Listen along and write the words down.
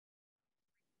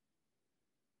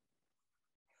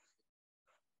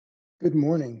Good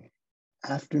morning,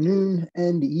 afternoon,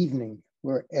 and evening,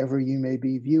 wherever you may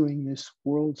be viewing this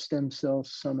World Stem Cell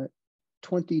Summit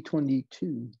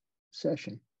 2022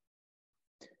 session.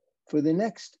 For the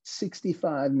next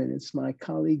 65 minutes, my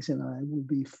colleagues and I will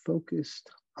be focused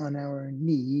on our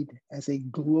need as a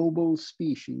global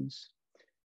species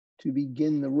to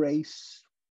begin the race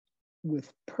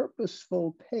with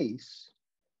purposeful pace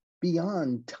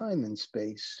beyond time and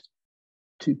space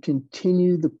to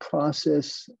continue the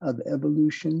process of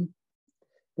evolution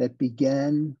that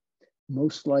began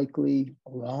most likely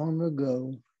long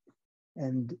ago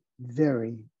and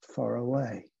very far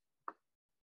away.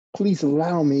 Please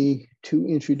allow me to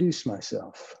introduce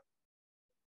myself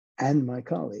and my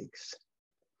colleagues.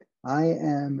 I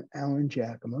am Alan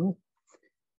Jakimo,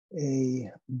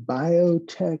 a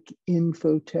biotech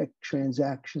infotech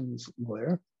transactions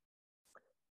lawyer,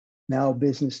 now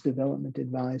business development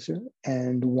advisor,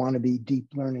 and wannabe deep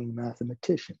learning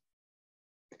mathematician.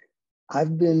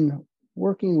 I've been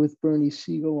working with Bernie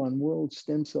Siegel on World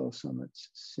Stem Cell Summits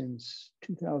since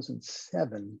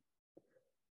 2007,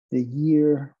 the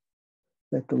year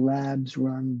that the labs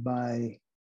run by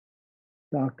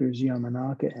Doctors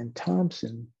Yamanaka and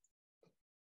Thompson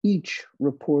each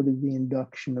reported the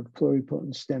induction of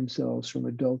pluripotent stem cells from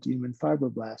adult human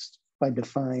fibroblasts by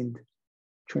defined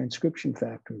transcription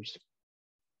factors.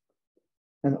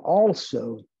 And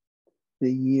also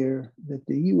the year that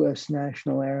the US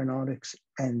National Aeronautics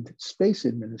and Space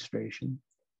Administration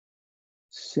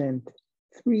sent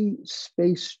 3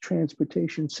 Space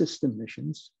Transportation System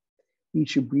missions,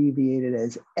 each abbreviated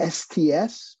as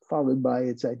STS, followed by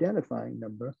its identifying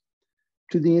number,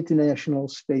 to the International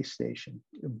Space Station,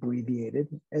 abbreviated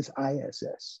as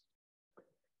ISS.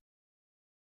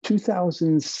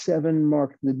 2007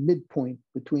 marked the midpoint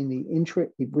between the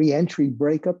re-entry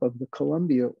breakup of the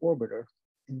Columbia orbiter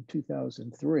in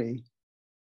 2003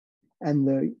 and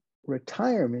the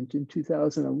retirement in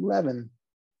 2011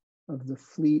 of the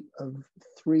fleet of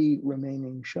 3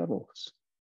 remaining shuttles.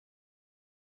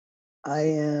 I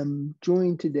am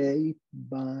joined today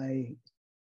by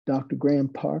Dr. Graham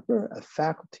Parker, a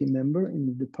faculty member in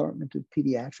the Department of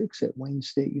Pediatrics at Wayne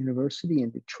State University in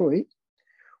Detroit,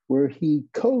 where he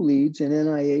co-leads an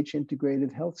NIH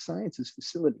Integrative Health Sciences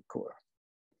Facility Core.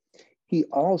 He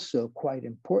also, quite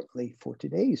importantly for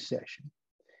today's session,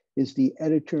 is the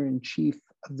editor-in-chief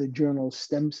of the journal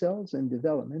Stem Cells and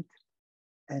Development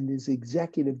and is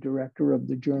executive director of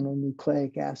the journal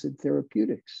Nucleic Acid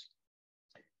Therapeutics.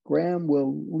 Graham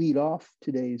will lead off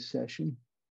today's session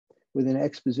with an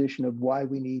exposition of why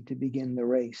we need to begin the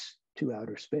race to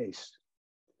outer space.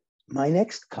 My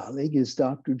next colleague is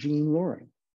Dr. Jeanne,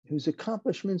 whose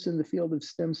accomplishments in the field of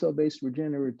stem cell-based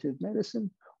regenerative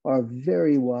medicine are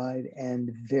very wide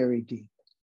and very deep.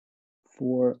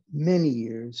 For many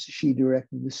years, she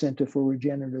directed the Center for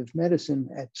Regenerative Medicine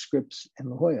at Scripps and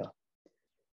La Jolla.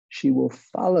 She will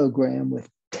follow Graham with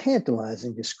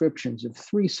tantalizing descriptions of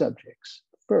 3 subjects.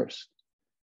 First,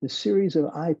 the series of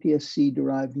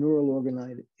iPSC-derived neural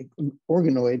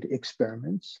organoid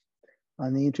experiments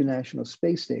on the International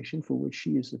Space Station, for which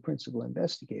she is the principal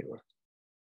investigator.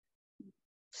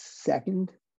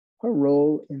 Second, her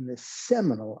role in the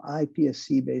seminal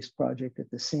iPSC-based project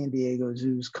at the San Diego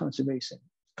Zoo's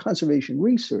Conservation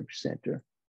Research Center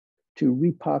to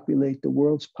repopulate the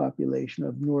world's population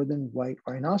of northern white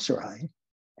rhinoceri,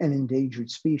 an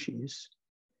endangered species.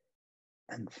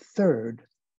 And third,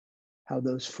 how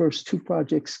those first 2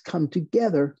 projects come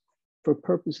together for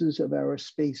purposes of our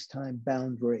space-time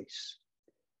bound race.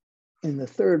 In the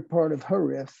third part of her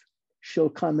riff, she'll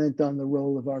comment on the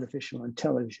role of artificial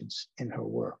intelligence in her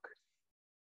work.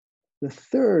 The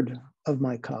third of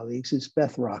my colleagues is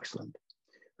Beth Roxland,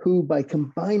 who, by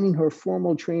combining her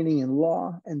formal training in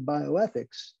law and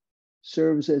bioethics,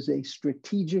 serves as a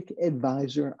strategic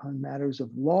advisor on matters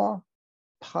of law,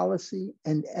 policy,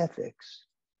 and ethics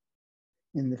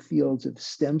in the fields of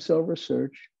stem cell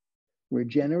research,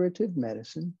 regenerative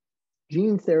medicine,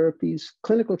 gene therapies,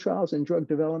 clinical trials and drug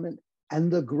development, and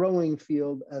the growing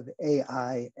field of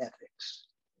AI ethics.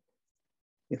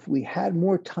 If we had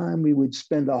more time, we would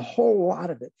spend a whole lot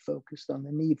of it focused on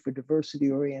the need for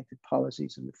diversity-oriented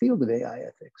policies in the field of AI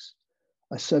ethics,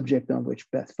 a subject on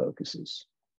which Beth focuses.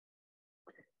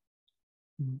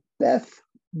 Beth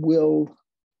will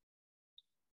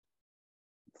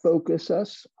focus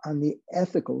us on the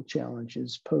ethical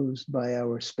challenges posed by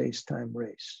our space-time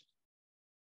race.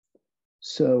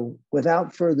 So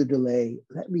without further delay,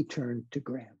 let me turn to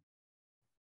Graham.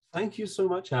 Thank you so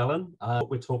much, Alan. What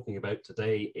we're talking about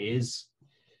today is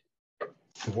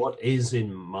what is,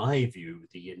 in my view,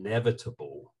 the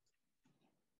inevitable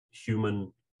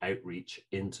human outreach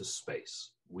into space.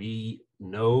 We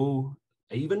know,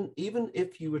 even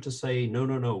if you were to say, no,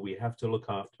 no, no, we have to look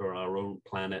after our own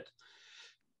planet,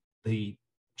 the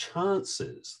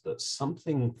chances that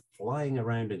something flying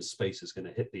around in space is going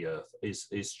to hit the Earth is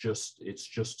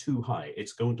just too high.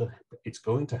 It's going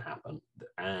to happen,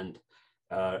 and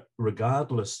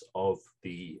regardless of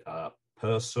the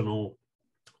personal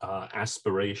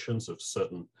aspirations of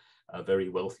certain very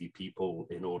wealthy people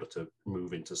in order to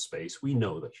move into space, we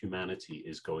know that humanity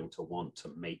is going to want to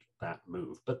make that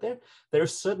move. But there are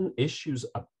certain issues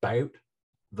about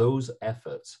those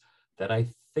efforts that I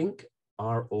think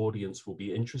our audience will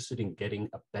be interested in getting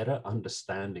a better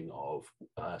understanding of,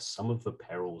 some of the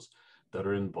perils that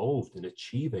are involved in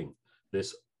achieving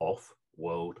this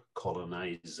off-world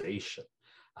colonization.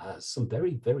 Some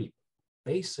very, very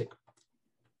basic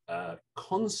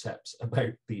concepts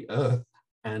about the Earth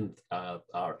and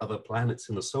our other planets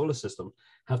in the solar system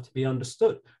have to be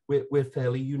understood. We're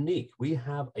fairly unique. We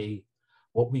have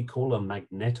what we call a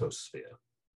magnetosphere.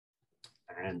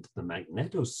 And the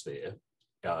magnetosphere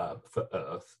for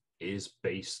Earth is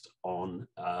based on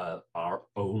our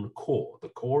own core. The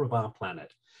core of our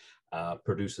planet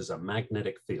produces a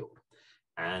magnetic field.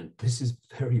 And this is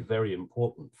very, very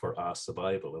important for our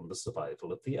survival and the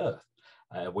survival of the Earth.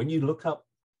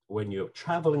 When you're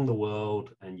traveling the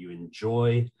world and you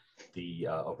enjoy the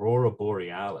aurora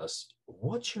borealis,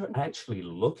 what you're actually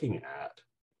looking at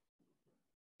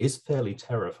is fairly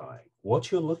terrifying. What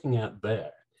you're looking at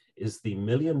there is the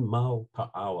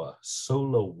 1,000,000-mile-per-hour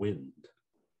solar wind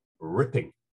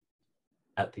ripping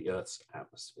at the Earth's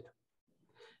atmosphere.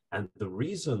 And the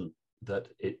reason that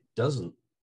it doesn't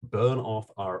burn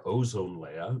off our ozone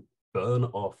layer, burn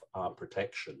off our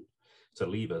protection to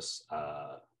leave us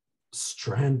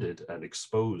stranded and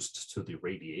exposed to the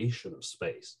radiation of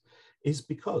space is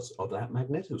because of that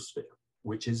magnetosphere,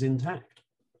 which is intact.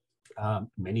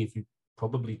 Many of you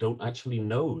probably don't actually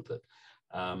know that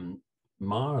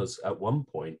Mars at one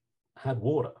point had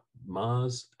water.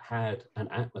 Mars had an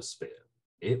atmosphere.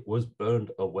 It was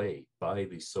burned away by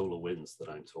the solar winds that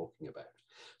I'm talking about.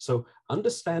 So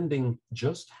understanding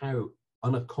just how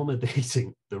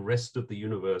unaccommodating the rest of the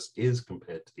universe is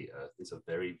compared to the Earth is a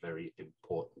very, very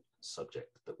important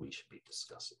subject that we should be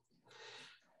discussing.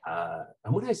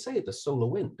 And when I say the solar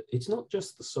wind, it's not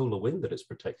just the solar wind that it's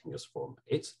protecting us from.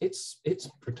 It's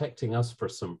protecting us for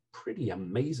some pretty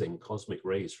amazing cosmic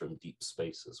rays from deep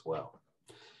space as well.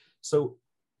 So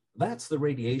that's the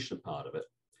radiation part of it.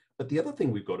 But the other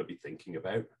thing we've got to be thinking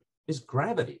about is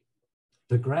gravity,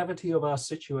 the gravity of our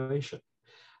situation.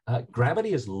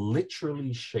 Gravity has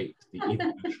literally shaped the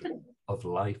evolution of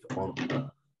life on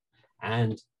Earth.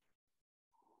 And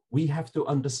we have to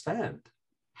understand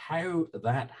how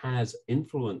that has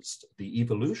influenced the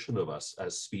evolution of us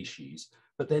as species,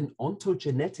 but then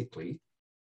ontogenetically,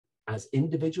 as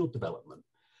individual development,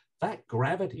 that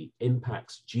gravity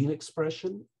impacts gene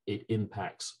expression, it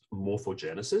impacts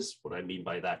morphogenesis. What I mean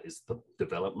by that is the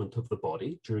development of the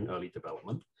body during early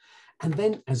development. And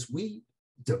then as we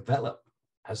develop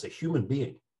as a human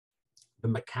being, the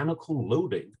mechanical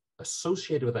loading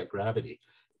associated with that gravity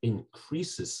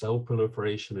increases cell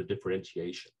proliferation and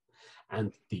differentiation.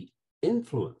 And the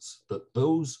influence that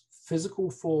those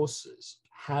physical forces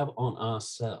have on our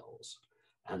cells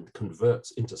and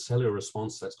converts into cellular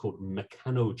response, that's called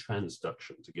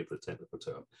mechanotransduction, to give the technical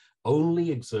term,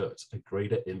 only exerts a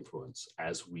greater influence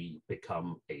as we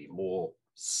become a more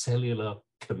cellular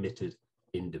committed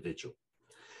individual.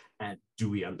 And do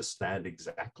we understand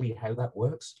exactly how that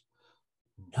works?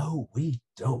 No, we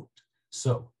don't.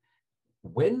 So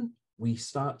when we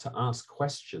start to ask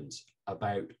questions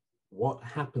about what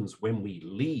happens when we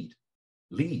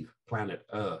leave planet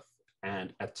Earth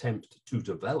and attempt to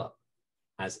develop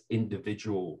as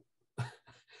individual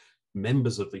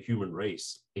members of the human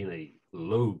race in a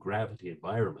low gravity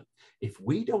environment, if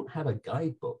we don't have a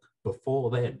guidebook before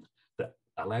then that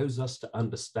allows us to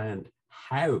understand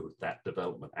how that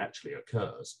development actually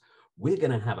occurs, we're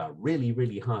going to have a really,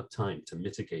 really hard time to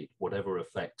mitigate whatever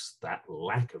effects that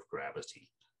lack of gravity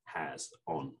has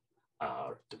on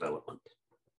our development.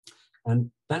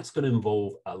 And that's going to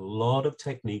involve a lot of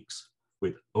techniques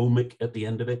with omic at the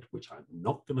end of it, which I'm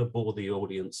not going to bore the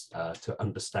audience to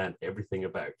understand everything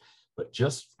about, but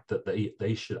just that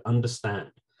they should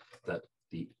understand that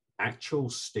the actual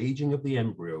staging of the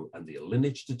embryo and the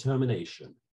lineage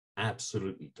determination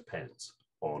absolutely depends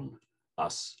on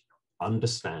us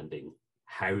understanding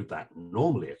how that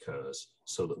normally occurs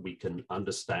so that we can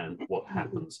understand what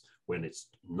happens when it's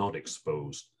not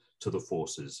exposed to the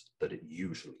forces that it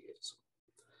usually is.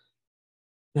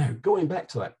 Now, going back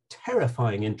to that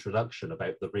terrifying introduction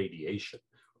about the radiation,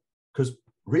 because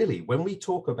really, when we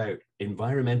talk about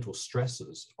environmental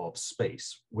stresses of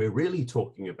space, we're really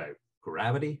talking about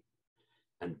gravity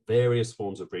and various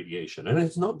forms of radiation. And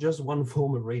it's not just one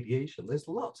form of radiation. There's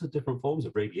lots of different forms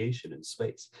of radiation in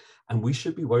space. And we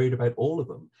should be worried about all of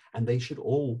them. And they should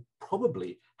all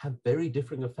probably have very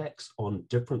different effects on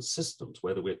different systems,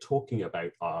 whether we're talking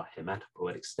about our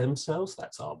hematopoietic stem cells,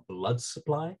 that's our blood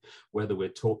supply, whether we're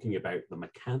talking about the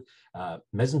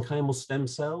mesenchymal stem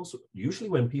cells. Usually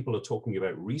when people are talking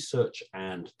about research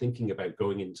and thinking about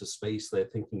going into space, they're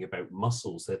thinking about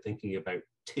muscles, they're thinking about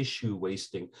tissue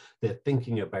wasting, they're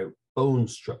thinking about bone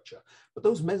structure. But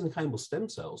those mesenchymal stem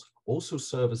cells also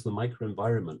serve as the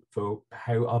microenvironment for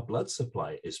how our blood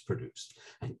supply is produced.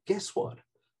 And guess what?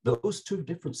 Those two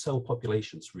different cell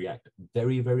populations react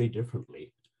very, very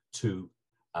differently to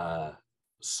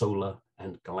solar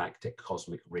and galactic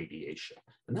cosmic radiation.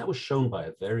 And that was shown by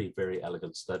a very, very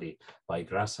elegant study by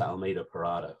Graça Almeida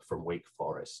Parada from Wake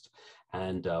Forest.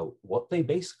 And what they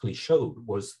basically showed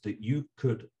was that you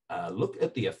could look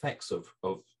at the effects of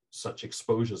such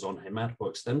exposures on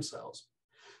hematopoietic stem cells,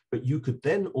 but you could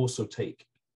then also take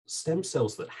stem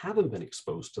cells that haven't been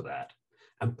exposed to that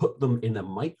and put them in a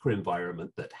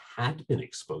microenvironment that had been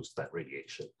exposed to that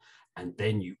radiation. And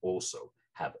then you also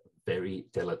have very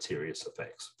deleterious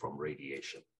effects from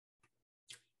radiation.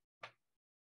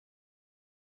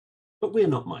 But we're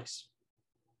not mice.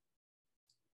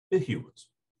 We're humans.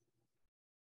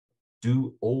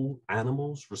 Do all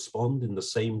animals respond in the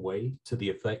same way to the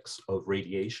effects of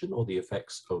radiation or the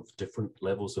effects of different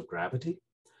levels of gravity?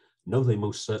 No, they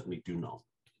most certainly do not.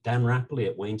 Dan Rapley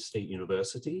at Wayne State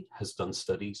University has done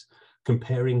studies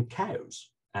comparing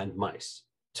cows and mice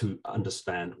to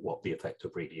understand what the effect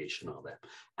of radiation are there.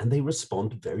 And they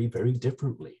respond very, very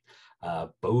differently.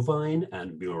 Bovine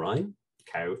and murine,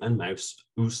 cow and mouse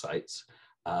oocytes,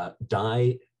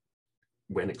 die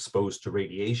when exposed to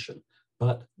radiation,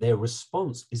 but their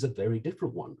response is a very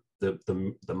different one.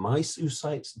 The mice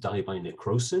oocytes die by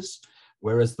necrosis,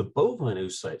 whereas the bovine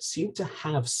oocytes seem to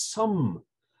have some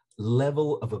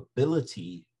level of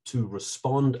ability to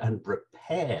respond and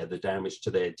repair the damage to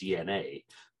their DNA,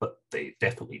 but they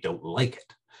definitely don't like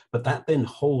it. But that then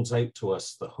holds out to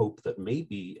us the hope that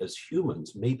maybe as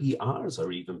humans, maybe ours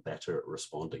are even better at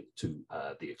responding to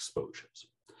the exposures.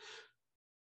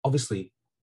 Obviously,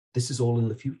 this is all in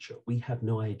the future. We have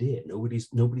no idea. Nobody's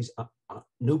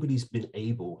been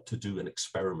able to do an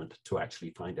experiment to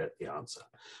actually find out the answer.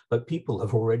 But people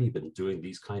have already been doing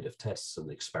these kind of tests and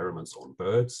experiments on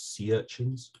birds, sea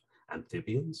urchins,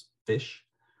 amphibians, fish.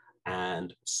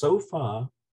 And so far,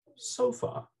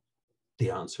 the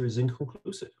answer is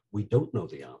inconclusive. We don't know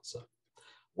the answer.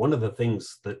 One of the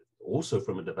things that also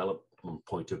from a development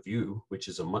point of view, which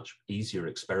is a much easier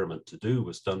experiment to do,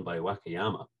 was done by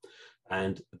Wakayama.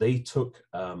 And they took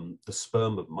the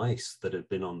sperm of mice that had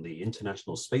been on the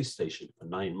International Space Station for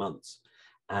 9 months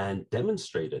and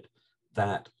demonstrated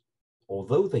that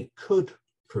although they could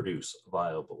produce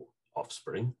viable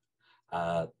offspring,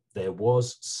 there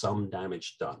was some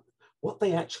damage done. What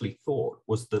they actually thought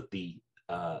was that the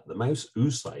mouse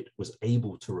oocyte was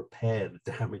able to repair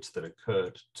the damage that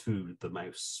occurred to the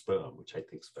mouse sperm, which I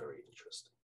think is very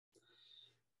interesting.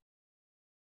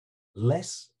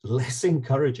 Less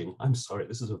encouraging, I'm sorry,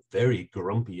 this is a very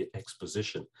grumpy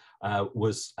exposition,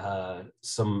 was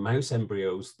some mouse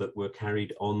embryos that were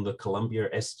carried on the Columbia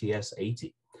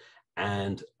STS-80.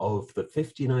 And of the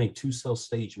 59 two-cell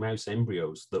stage mouse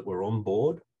embryos that were on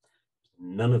board,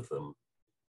 none of them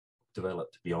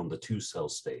developed beyond the two-cell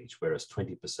stage, whereas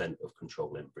 20% of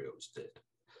control embryos did.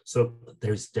 So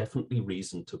there's definitely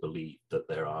reason to believe that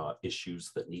there are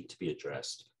issues that need to be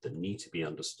addressed, that need to be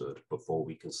understood before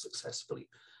we can successfully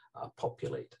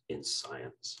populate in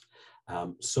science.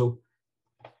 So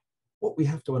what we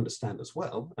have to understand as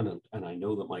well, and I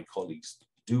know that my colleagues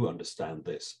do understand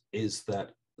this, is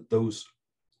that those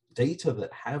data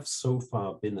that have so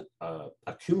far been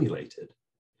accumulated,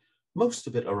 most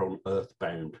of it are on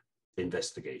earthbound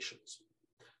investigations,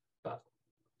 but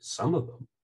some of them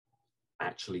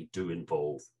actually do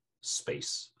involve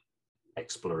space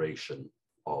exploration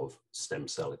of stem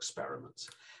cell experiments.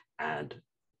 And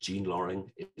Jeanne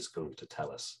Loring is going to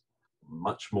tell us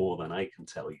much more than I can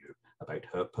tell you about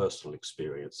her personal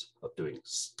experience of doing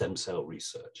stem cell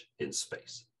research in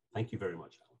space. Thank you very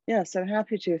much, Alan. Yes, I'm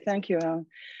happy to. Thank you,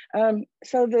 Alan.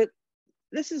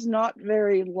 This is not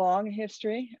very long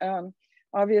history.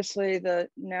 Obviously, the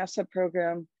NASA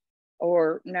program,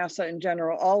 or NASA in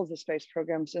general, all of the space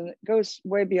programs, and it goes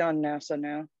way beyond NASA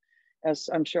now, as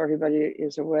I'm sure everybody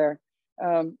is aware,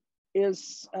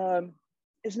 is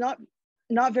not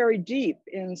very deep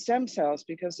in stem cells,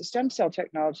 because the stem cell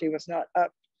technology was not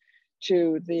up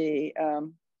to the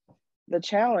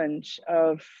challenge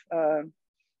of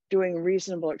doing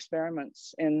reasonable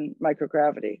experiments in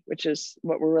microgravity, which is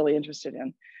what we're really interested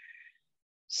in.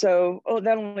 So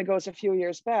that only goes a few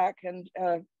years back. And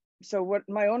so what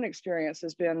my own experience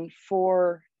has been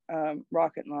 4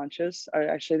 rocket launches.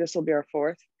 Actually, this will be our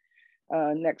 4th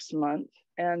next month.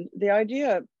 And the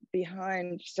idea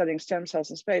behind studying stem cells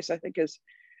in space, I think,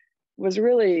 was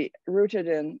really rooted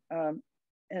in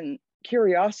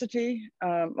curiosity,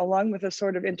 along with a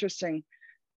sort of interesting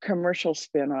commercial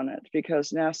spin on it, because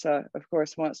NASA, of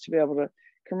course, wants to be able to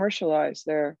commercialize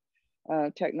their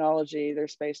technology, their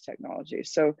space technology.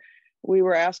 So we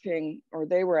were asking, or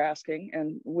they were asking,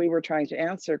 and we were trying to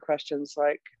answer questions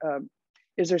like,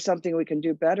 is there something we can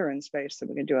do better in space than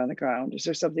we can do on the ground? Is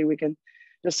there something we can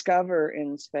discover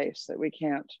in space that we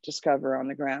can't discover on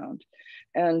the ground?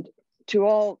 And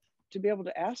to be able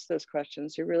to ask those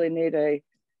questions, you really need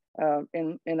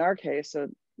in our case,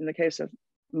 in the case of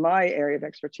my area of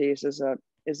expertise, is a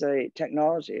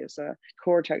technology, is a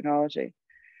core technology.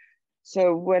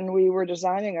 So when we were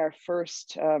designing our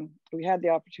first, we had the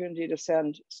opportunity to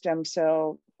send stem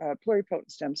cell, pluripotent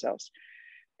stem cells,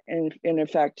 and in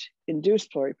fact,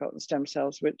 induced pluripotent stem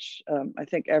cells, which I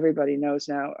think everybody knows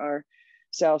now are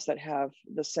cells that have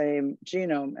the same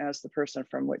genome as the person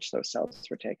from which those cells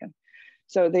were taken.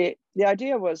 So the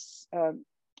idea was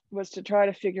to try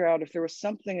to figure out if there was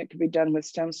something that could be done with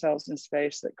stem cells in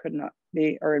space that could not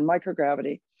be, or in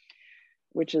microgravity,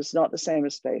 which is not the same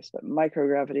as space, but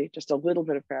microgravity, just a little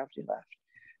bit of gravity left,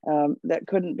 that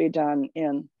couldn't be done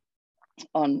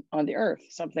on the Earth,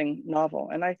 something novel.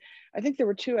 And I think there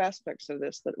were 2 aspects of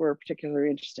this that were particularly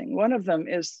interesting. One of them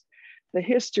is the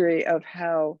history of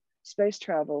how space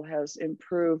travel has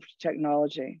improved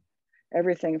technology,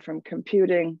 everything from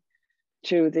computing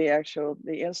to the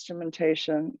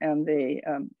instrumentation and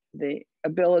the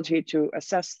ability to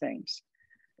assess things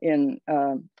in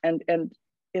a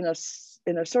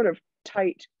sort of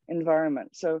tight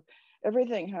environment. So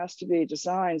everything has to be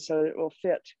designed so that it will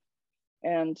fit,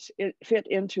 and it fit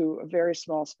into a very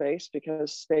small space,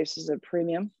 because space is a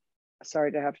premium.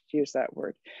 Sorry to have to use that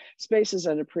word. Space is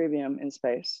at a premium in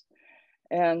space,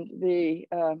 and the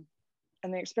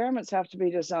experiments have to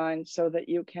be designed so that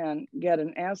you can get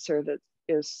an answer that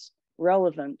is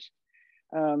relevant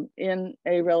in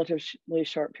a relatively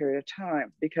short period of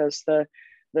time, because the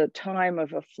time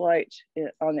of a flight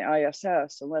on the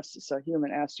ISS, unless it's a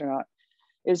human astronaut,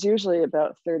 is usually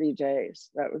about 30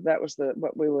 days. That was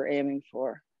what we were aiming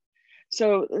for.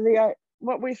 So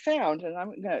what we found, and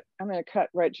I'm gonna cut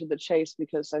right to the chase,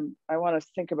 because I want to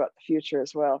think about the future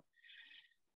as well.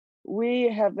 We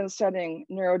have been studying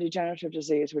neurodegenerative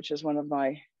disease, which is one of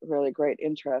my really great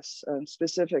interests,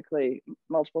 specifically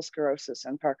multiple sclerosis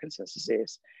and Parkinson's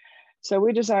disease. So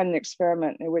we designed an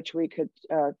experiment in which we could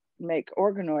make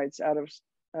organoids out of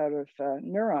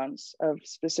neurons of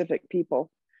specific people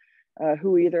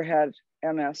who either had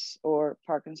MS or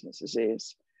Parkinson's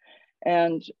disease.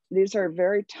 And these are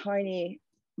very tiny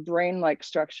brain-like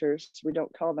structures. We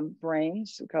don't call them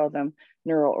brains, we call them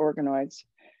neural organoids,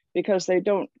 because they're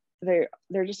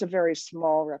just a very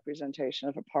small representation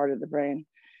of a part of the brain.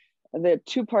 The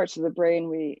 2 parts of the brain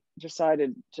we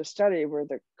decided to study were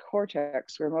the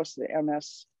cortex, where most of the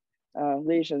MS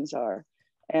lesions are,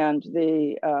 and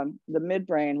the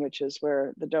midbrain, which is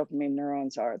where the dopamine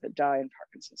neurons are that die in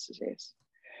Parkinson's disease.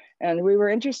 And we were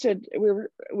interested,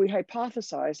 we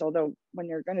hypothesized, although when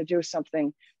you're going to do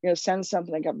something, send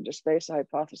something up into space, a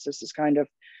hypothesis is kind of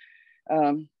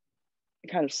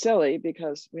silly,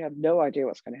 because we have no idea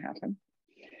what's going to happen,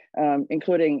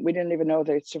 including we didn't even know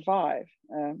they'd survive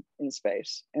in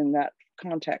space in that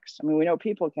context. I mean, we know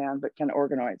people can, but can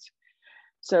organoids?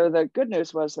 So the good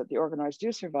news was that the organoids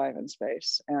do survive in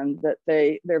space, and that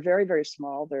they're very, very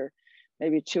small. They're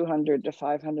maybe 200 to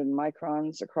 500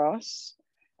 microns across.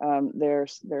 They're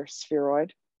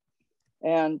spheroid.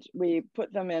 And we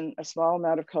put them in a small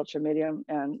amount of culture medium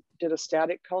and did a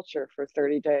static culture for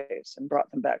 30 days and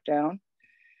brought them back down.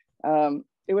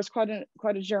 It was quite a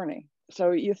journey.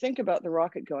 So you think about the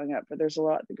rocket going up, but there's a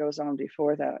lot that goes on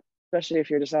before that, especially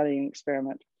if you're designing an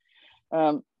experiment.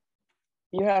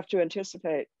 You have to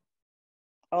anticipate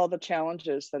all the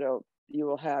challenges that you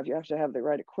will have. You have to have the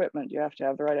right equipment. You have to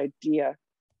have the right idea.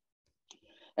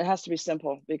 It has to be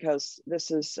simple, because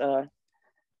this is,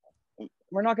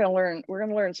 we're going to learn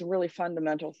some really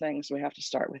fundamental things. We have to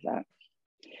start with that.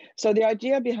 So the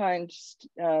idea behind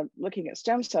looking at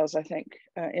stem cells, I think,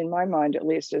 in my mind at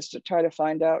least, is to try to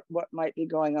find out what might be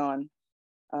going on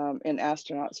in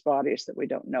astronauts' bodies that we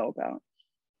don't know about.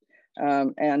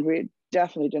 And we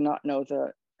definitely do not know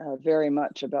very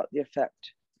much about the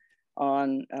effect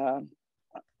on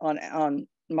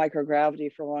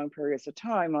microgravity for long periods of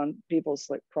time, on people's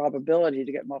like probability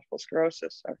to get multiple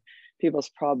sclerosis or people's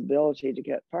probability to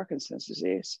get Parkinson's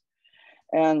disease.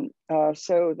 And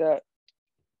so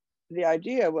the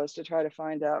idea was to try to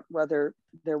find out whether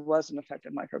there was an effect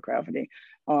of microgravity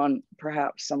on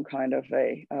perhaps some kind of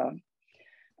a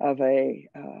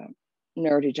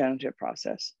neurodegenerative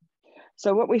process.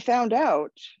 So what we found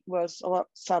out was a lot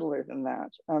subtler than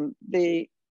that.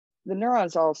 The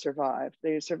neurons all survived.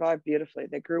 They survived beautifully.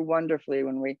 They grew wonderfully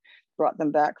when we brought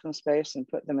them back from space and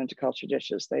put them into culture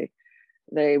dishes.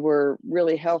 They were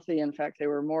really healthy. In fact,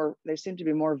 they seemed to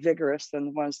be more vigorous than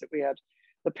the ones that we had,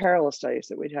 the parallel studies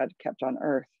that we'd had kept on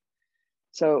Earth.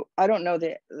 So I don't know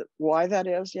why that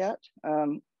is yet.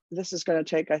 This is going to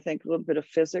take, I think, a little bit of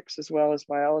physics as well as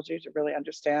biology to really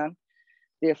understand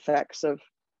the effects of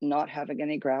not having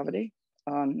any gravity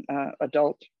on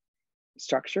adult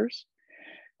structures.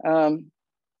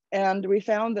 And we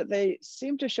found that they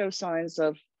seem to show signs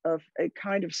of a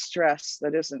kind of stress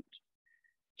that isn't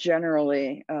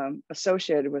generally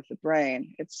associated with the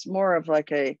brain. It's more of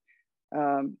like a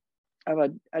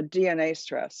DNA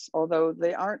stress, although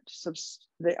they are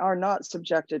not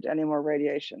subjected to any more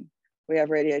radiation. We have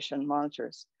radiation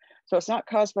monitors. So it's not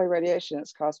caused by radiation,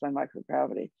 it's caused by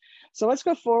microgravity. So let's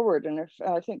go forward. And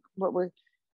I think what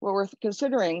we're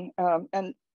considering,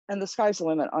 and the sky's the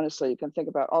limit, honestly, you can think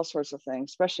about all sorts of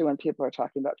things, especially when people are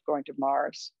talking about going to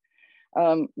Mars.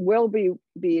 We'll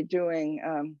be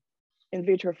doing in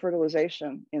vitro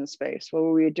fertilization in space. What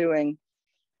we're doing,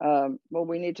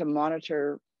 we need to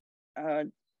monitor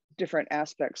different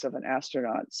aspects of an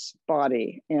astronaut's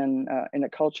body in a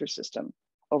culture system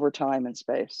over time in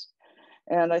space.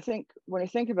 And I think when you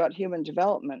think about human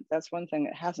development, that's one thing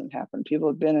that hasn't happened. People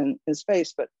have been in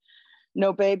space, but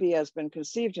no baby has been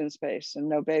conceived in space and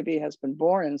no baby has been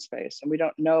born in space. And we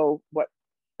don't know what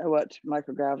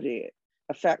microgravity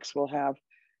effects will have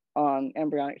on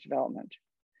embryonic development.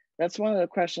 That's one of the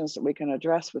questions that we can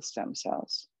address with stem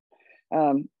cells.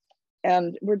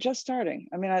 And we're just starting.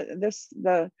 I mean,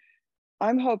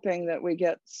 I'm hoping that we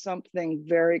get something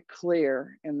very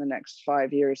clear in the next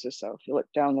 5 years or so, if you look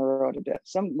down the road a bit,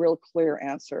 some real clear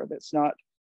answer that's not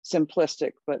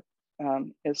simplistic, but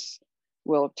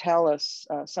will tell us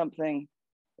something,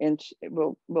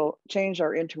 will change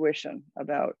our intuition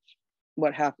about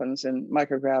what happens in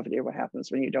microgravity or what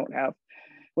happens when you don't have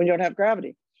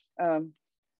gravity.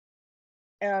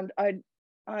 And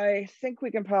I think we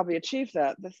can probably achieve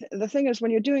that. The thing is, when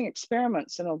you're doing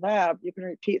experiments in a lab, you can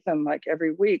repeat them like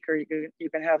every week, or you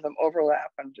can have them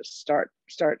overlap and just start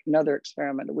another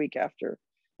experiment a week after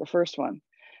the first one.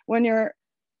 When you're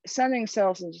sending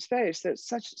cells into space, there's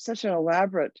such an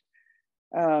elaborate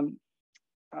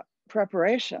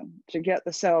preparation to get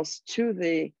the cells to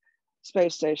the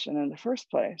space station in the first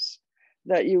place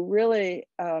that you really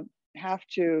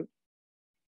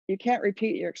you can't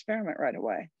repeat your experiment right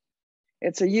away.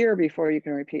 It's a year before you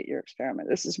can repeat your experiment.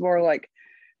 This is like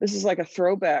a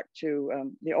throwback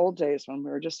to the old days when we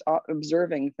were just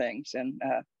observing things in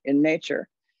nature,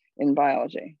 in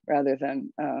biology, rather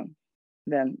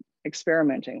than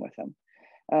experimenting with them.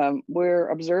 We're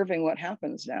observing what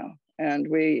happens now, and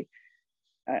we,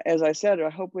 as I said, I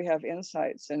hope we have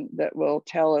insights that will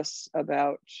tell us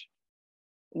about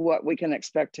what we can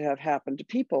expect to have happen to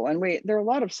people. And there are a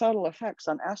lot of subtle effects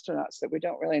on astronauts that we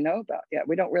don't really know about yet.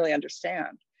 We don't really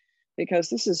understand, because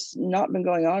this has not been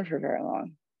going on for very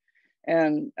long.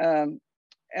 And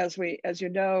as you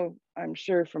know, I'm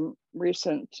sure from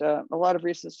a lot of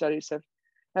recent studies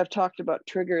have talked about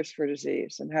triggers for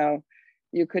disease and how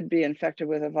you could be infected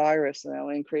with a virus and that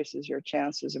increases your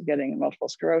chances of getting multiple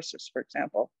sclerosis, for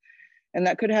example. And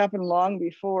that could happen long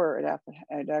before it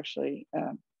actually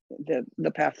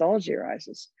the pathology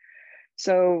arises.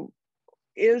 So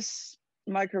is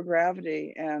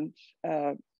microgravity and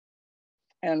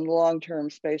long-term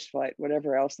space flight,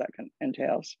 whatever else that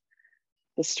entails,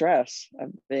 the stress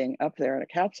of being up there in a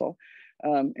capsule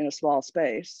in a small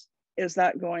space, is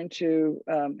that going to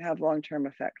have long-term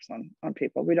effects on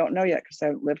people? We don't know yet, because I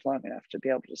haven't lived long enough to be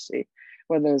able to see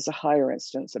whether there's a higher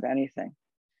instance of anything.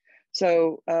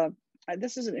 So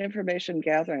this is an information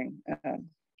gathering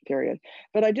period.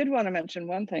 But I did want to mention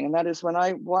one thing, and that is when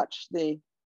I watched the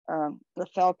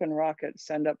Falcon rocket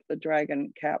send up the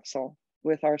Dragon capsule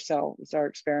with our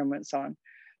experiments on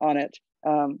it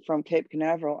from Cape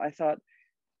Canaveral, I thought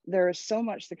there is so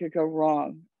much that could go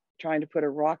wrong trying to put a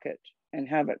rocket and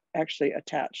have it actually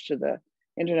attached to the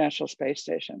International Space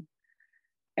Station.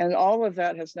 And all of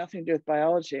that has nothing to do with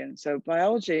biology. And so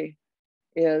biology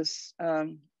is a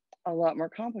lot more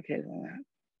complicated than that.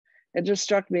 It just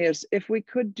struck me as if we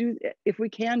can do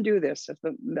this, if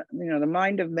the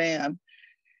mind of man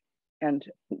and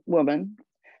woman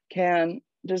can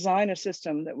design a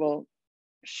system that will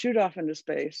shoot off into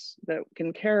space, that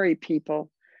can carry people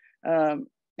and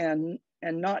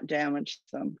not damage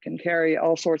them, can carry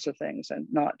all sorts of things and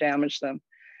not damage them,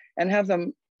 and have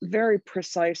them very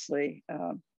precisely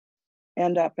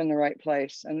end up in the right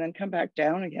place and then come back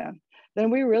down again,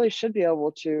 then we really should be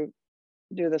able to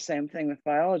do the same thing with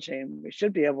biology. And we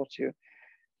should be able to,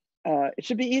 it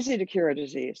should be easy to cure a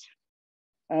disease.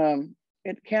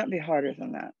 It can't be harder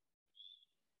than that.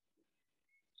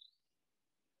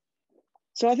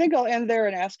 So I think I'll end there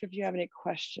and ask if you have any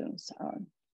questions.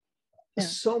 Yeah.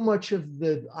 So much of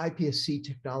the iPSC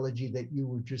technology that you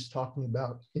were just talking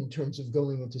about in terms of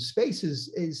going into space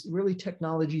is really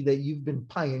technology that you've been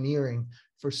pioneering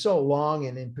for so long,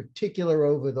 and in particular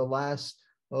over the last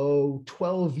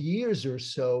 12 years or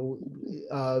so,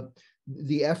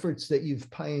 the efforts that you've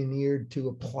pioneered to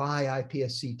apply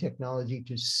iPSC technology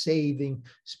to saving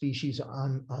species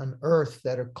on Earth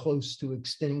that are close to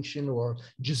extinction or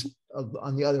just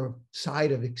on the other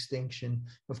side of extinction.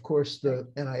 Of course,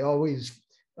 and I always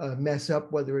mess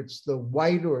up whether it's the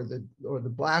white or the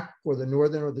black or the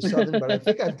northern or the southern, but I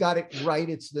think I've got it right.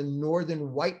 It's the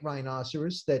northern white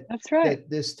rhinoceros That's right. that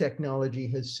this technology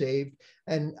has saved.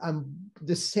 And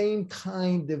the same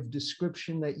kind of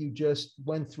description that you just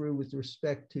went through with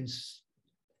respect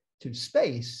to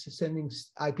space, sending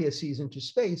iPSCs into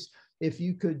space. If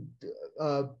you could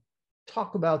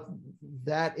talk about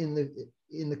that in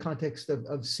the context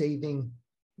of saving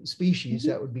species,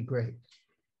 that would be great.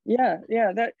 Yeah.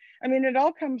 It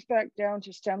all comes back down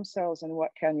to stem cells and what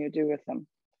can you do with them.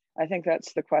 I think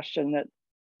that's the question that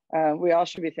we all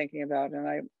should be thinking about.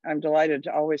 And I'm delighted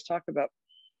to always talk about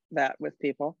that with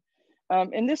people.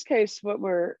 In this case, what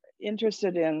we're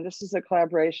interested in, this is a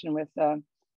collaboration with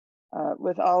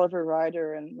Oliver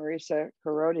Ryder and Marisa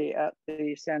Carodi at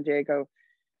the San Diego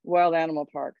Wild Animal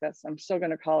Park. I'm still going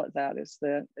to call it that. It's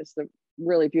the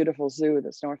really beautiful zoo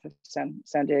that's north of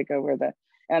San Diego, where the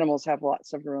animals have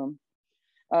lots of room.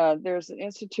 There's an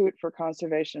Institute for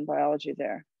Conservation Biology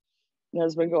there. It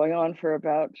has been going on for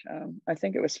about, I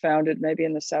think it was founded maybe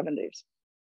in the 70s.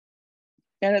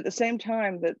 And at the same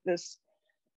time that this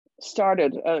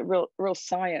started real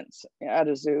science at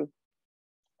a zoo,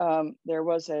 there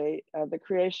was the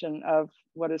creation of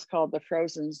what is called the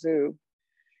frozen zoo.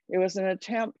 It was an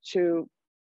attempt to,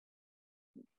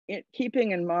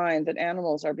 keeping in mind that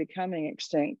animals are becoming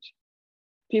extinct,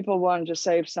 people wanted to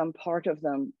save some part of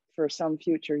them for some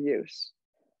future use.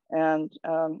 And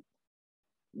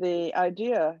the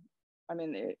idea,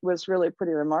 it was really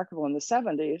pretty remarkable in the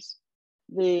 70s.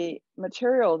 The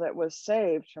material that was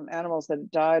saved from animals that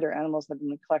had died or animals that had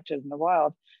been collected in the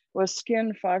wild was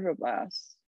skin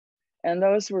fibroblasts. And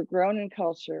those were grown in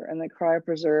culture and then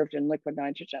cryopreserved in liquid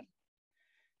nitrogen.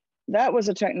 That was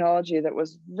a technology that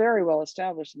was very well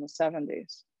established in the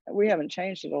 70s. We haven't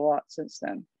changed it a lot since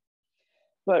then.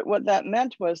 But what that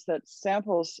meant was that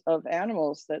samples of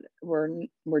animals that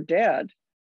were dead,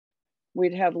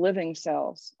 we'd have living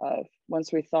cells of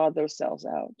once we thawed those cells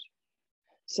out.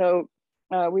 So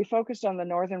we focused on the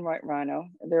northern white rhino.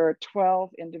 There are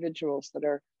 12 individuals that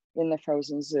are in the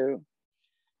frozen zoo,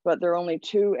 but there are only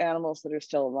 2 animals that are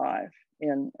still alive.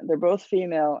 They're both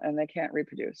female and they can't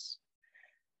reproduce.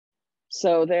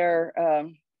 So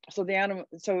this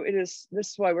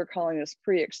is why we're calling this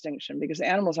pre-extinction, because the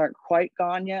animals aren't quite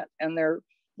gone yet, and they're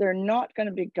not going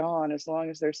to be gone as long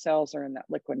as their cells are in that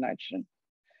liquid nitrogen,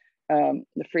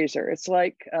 the freezer. It's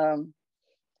like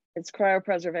it's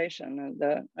cryopreservation.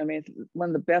 One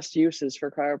of the best uses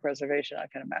for cryopreservation I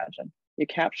can imagine. You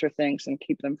capture things and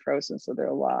keep them frozen so they're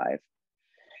alive,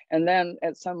 and then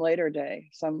at some later day,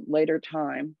 some later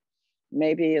time,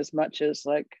 maybe as much as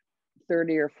like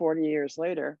 30 or 40 years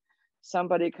later,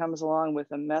 somebody comes along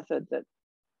with a method that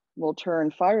will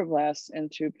turn fibroblasts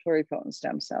into pluripotent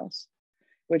stem cells,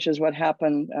 which is what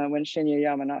happened when Shinya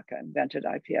Yamanaka invented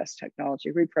IPS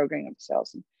technology, reprogramming of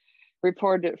cells, and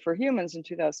reported it for humans in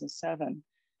 2007.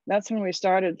 That's when we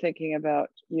started thinking about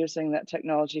using that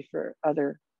technology for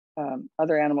other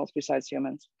animals besides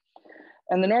humans.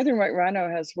 And the northern white rhino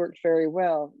has worked very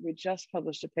well. We just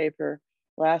published a paper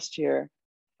last year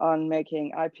on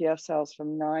making IPF cells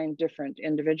from 9 different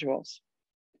individuals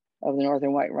of the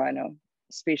northern white rhino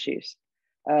species.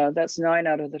 That's 9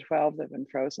 out of the 12 that have been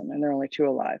frozen, and there are only 2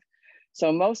 alive.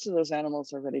 So most of those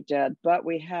animals are already dead, but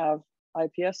we have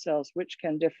IPS cells which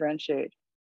can differentiate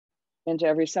into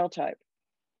every cell type.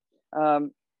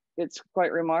 It's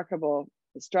quite remarkable.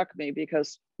 It struck me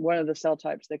because one of the cell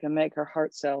types they can make are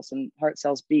heart cells, and heart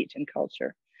cells beat in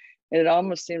culture. And it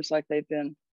almost seems like they've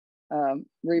been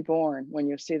reborn when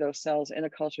you see those cells in a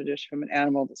culture dish from an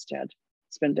animal that's dead.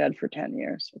 It's been dead for 10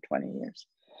 years or 20 years.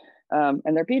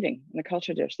 And they're beating in a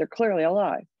culture dish. They're clearly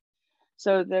alive.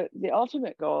 So the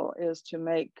ultimate goal is to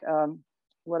make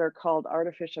what are called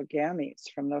artificial gametes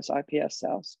from those iPS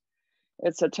cells.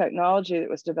 It's a technology that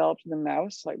was developed in the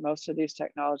mouse, like most of these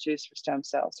technologies for stem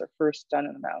cells are first done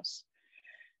in the mouse,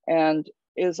 and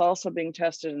is also being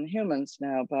tested in humans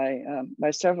now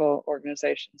by several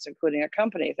organizations, including a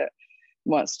company that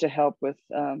wants to help with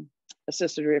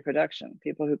assisted reproduction,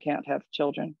 people who can't have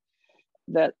children,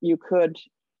 that you could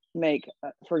make,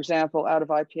 for example, out of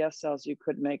iPS cells, you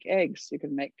could make eggs, you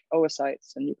could make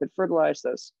oocytes, and you could fertilize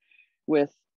those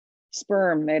with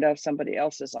sperm made out of somebody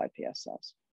else's iPS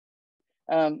cells.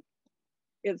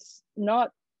 It's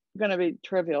not going to be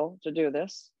trivial to do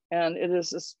this, and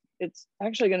it's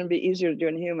actually going to be easier to do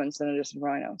in humans than it is in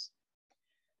rhinos.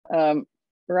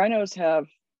 Rhinos have,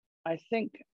 I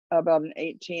think, about an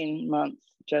 18-month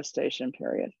gestation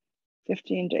period,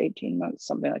 15 to 18 months,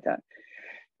 something like that.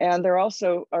 And there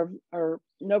also are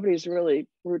nobody's really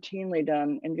routinely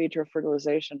done in vitro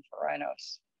fertilization for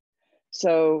rhinos.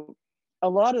 So a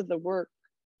lot of the work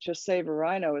to save a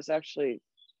rhino is actually,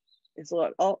 it's a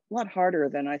lot harder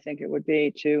than I think it would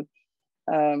be to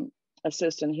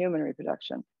assist in human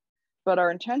reproduction. But our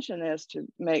intention is to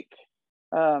make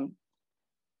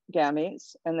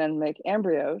gametes and then make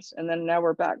embryos. And then now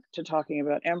we're back to talking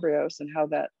about embryos and how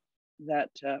that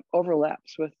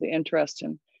overlaps with the interest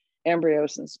in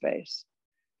embryos in space.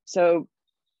 So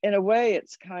in a way,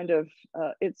 it's kind of,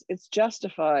 it's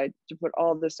justified to put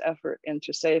all this effort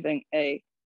into saving an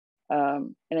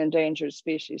endangered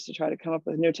species, to try to come up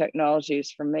with new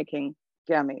technologies for making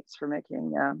gametes, for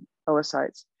making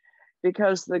oocytes,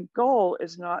 because the goal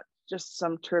is not just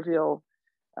some trivial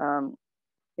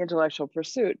intellectual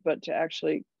pursuit, but to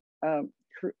actually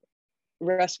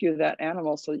rescue that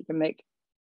animal so you can make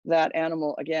that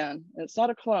animal again. And it's not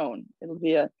a clone, it'll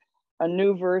be a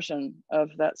new version of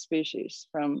that species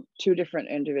from two different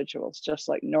individuals, just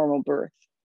like normal birth.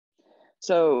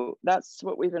 So that's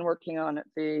what we've been working on at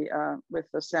with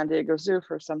the San Diego Zoo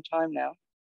for some time now.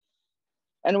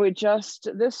 And we just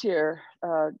this year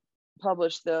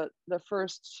published the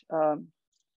first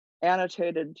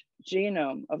annotated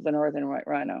genome of the northern white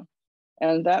rhino.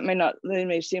 And that they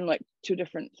may seem like two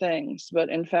different things, but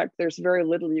in fact, there's very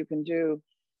little you can do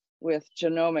with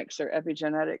genomics or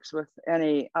epigenetics with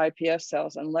any iPS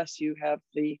cells unless you have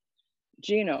the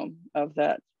genome of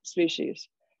that species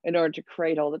in order to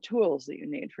create all the tools that you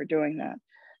need for doing that.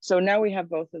 So now we have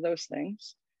both of those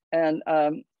things. And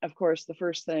of course, the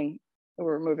first thing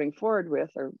we're moving forward with,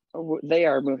 or they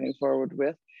are moving forward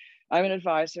with, I'm an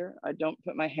advisor. I don't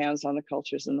put my hands on the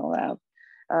cultures in the lab.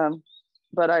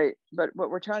 But what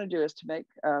we're trying to do is to make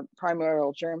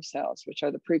primordial germ cells, which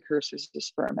are the precursors to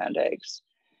sperm and eggs.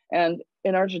 And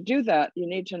in order to do that, you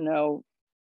need to know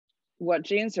what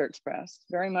genes are expressed,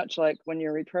 very much like when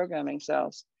you're reprogramming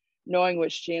cells. Knowing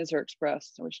which genes are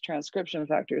expressed, which transcription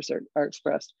factors are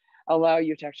expressed, allow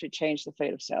you to actually change the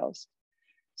fate of cells.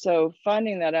 So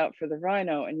finding that out for the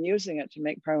rhino and using it to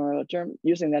make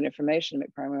using that information to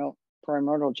make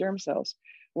primordial germ cells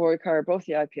will require both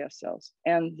the iPS cells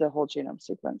and the whole genome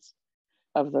sequence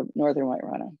of the northern white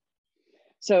rhino.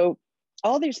 So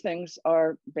all these things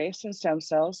are based in stem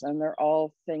cells, and they're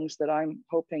all things that I'm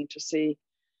hoping to see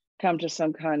come to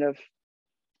some kind of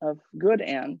good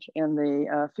end in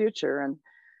the future. And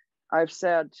I've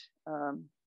said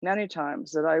many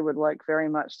times that I would like very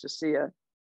much to see a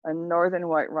northern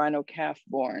white rhino calf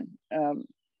born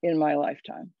in my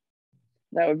lifetime.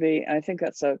 That would be, I think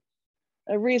that's a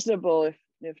reasonable,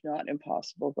 if not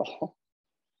impossible goal.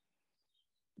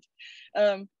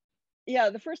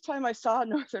 Yeah, the first time I saw a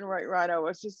northern white rhino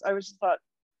I just thought,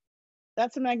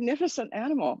 that's a magnificent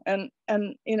animal. And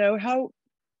you know,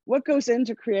 what goes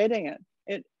into creating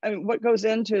it? I mean, what goes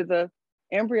into the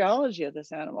embryology of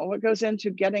this animal? What goes into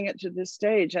getting it to this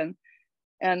stage?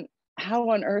 And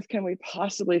how on earth can we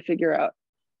possibly figure out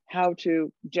how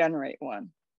to generate one?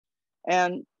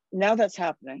 And now that's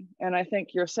happening. And I think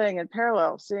you're saying in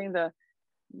parallel, seeing the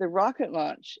rocket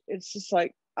launch, it's just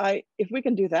like, if we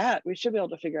can do that, we should be able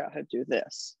to figure out how to do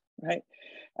this, right?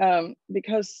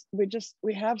 Because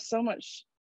we have so much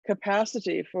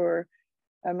capacity for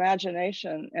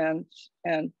imagination and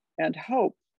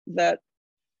hope that,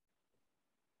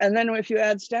 and then if you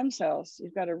add stem cells,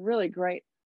 you've got a really great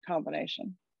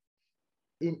combination.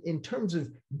 In terms of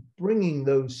bringing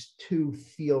those two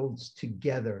fields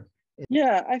together.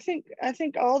 Yeah, I think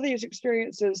all these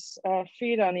experiences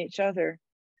feed on each other.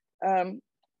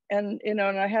 you know,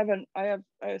 and I have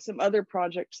some other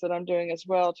projects that I'm doing as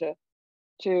well to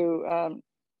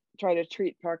try to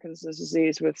treat Parkinson's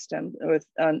disease with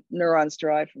neurons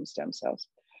derived from stem cells.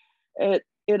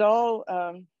 It all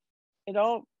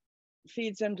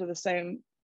feeds into the same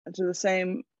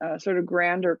sort of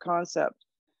grander concept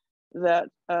that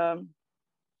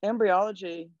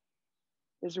embryology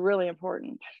is really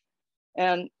important,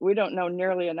 and we don't know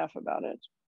nearly enough about it.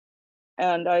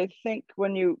 And I think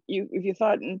when if you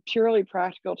thought in purely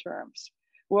practical terms,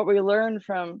 what we learned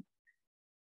from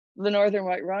the northern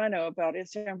white rhino about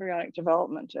its embryonic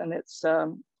development and its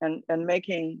and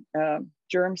making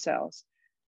germ cells,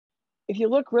 if you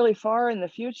look really far in the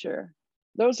future,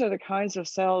 those are the kinds of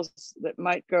cells that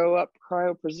might go up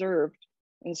cryopreserved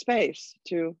in space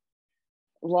to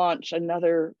launch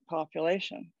another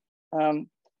population.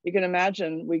 You can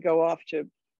imagine we go off to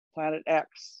planet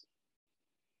X.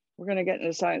 We're going to get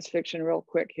into science fiction real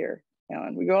quick here,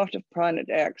 Alan. We go off to planet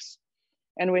X,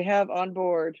 and we have on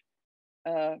board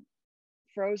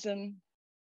frozen,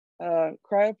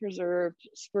 cryopreserved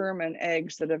sperm and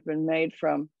eggs that have been made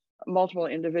from multiple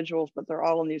individuals, but they're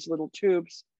all in these little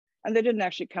tubes, and they didn't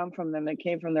actually come from them. They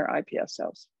came from their iPS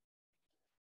cells,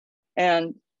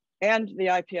 and the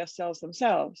iPS cells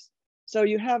themselves. So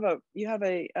you have a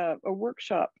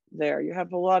workshop there. You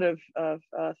have a lot of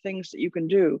things that you can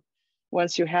do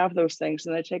once you have those things,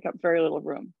 and they take up very little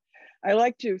room. I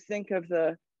like to think of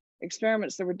the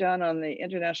experiments that were done on the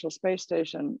International Space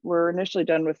Station were initially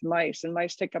done with mice, and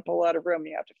mice take up a lot of room.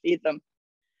 You have to feed them.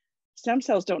 Stem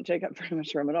cells don't take up very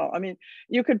much room at all. I mean,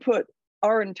 you could put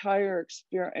our entire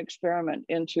experiment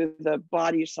into the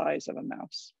body size of a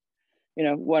mouse, you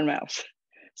know, one mouse.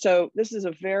 So this is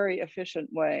a very efficient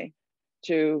way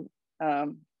to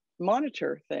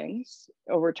monitor things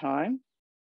over time.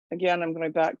 Again, I'm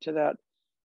going back to that.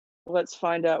 Let's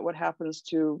find out what happens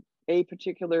to a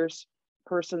particular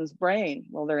person's brain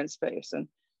while they're in space, and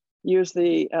use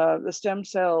the stem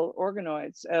cell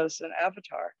organoids as an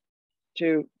avatar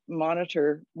to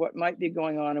monitor what might be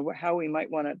going on and how we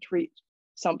might want to treat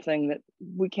something that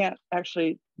we can't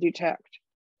actually detect.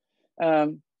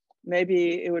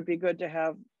 Maybe it would be good to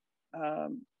have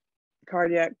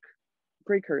cardiac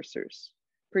precursors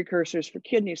for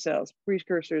kidney cells,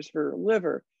 precursors for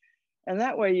liver. And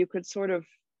that way you could sort of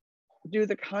do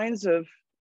the kinds of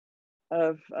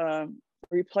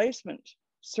replacement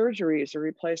surgeries or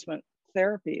replacement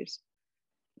therapies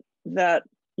that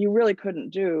you really couldn't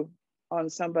do on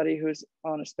somebody who's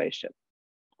on a spaceship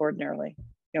ordinarily.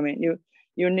 I mean,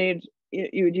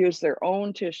 you'd use their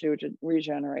own tissue to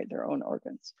regenerate their own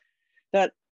organs.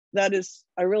 That is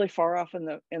really far off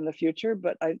in the future,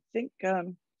 but I think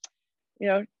you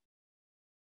know,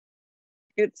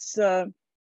 it's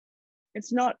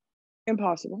not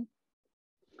impossible.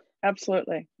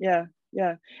 Absolutely, yeah.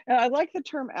 And I like the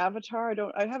term avatar.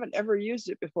 I haven't ever used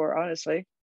it before, honestly.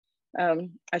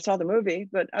 I saw the movie,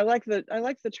 but I like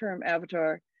the term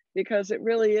avatar because it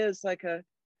really is like a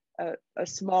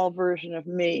small version of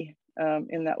me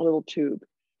in that little tube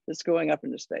that's going up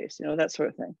into space, you know, that sort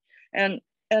of thing. And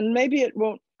maybe it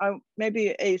won't.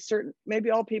 Maybe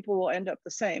all people will end up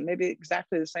the same. Maybe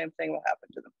exactly the same thing will happen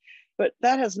to them. But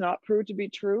that has not proved to be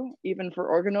true, even for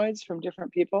organoids from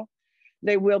different people.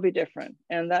 They will be different,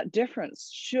 and that difference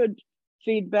should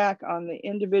feed back on the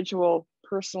individual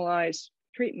personalized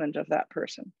treatment of that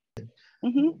person.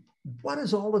 Mm-hmm. What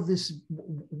is all of this?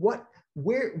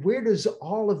 Where does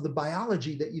all of the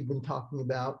biology that you've been talking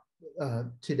about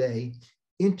today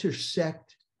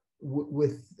intersect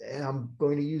with, and I'm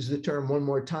going to use the term one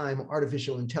more time,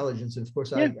 artificial intelligence? And of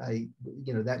course, yeah. I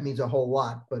you know, that means a whole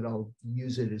lot, but I'll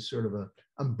use it as sort of an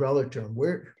umbrella term.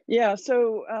 Yeah,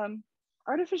 so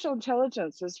artificial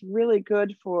intelligence is really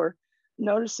good for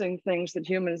noticing things that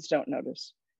humans don't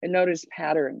notice. It notices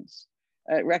patterns.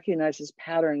 It recognizes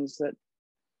patterns that,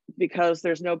 because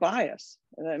there's no bias.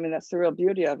 I mean, that's the real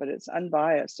beauty of it. It's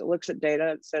unbiased. It looks at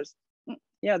data. It says,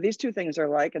 yeah, these two things are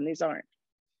alike and these aren't.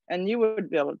 And you would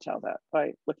be able to tell that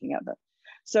by looking at that.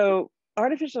 So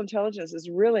artificial intelligence is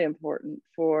really important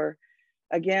for,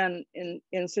 again,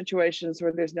 in situations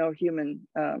where there's no human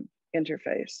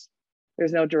interface.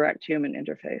 There's no direct human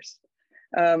interface.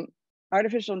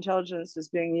 Artificial intelligence is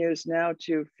being used now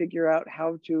to figure out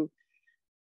how to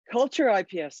culture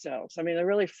iPS cells. I mean, the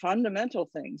really fundamental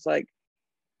things, like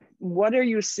what are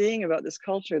you seeing about this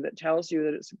culture that tells you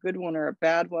that it's a good one or a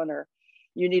bad one, or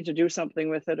you need to do something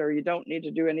with it, or you don't need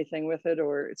to do anything with it,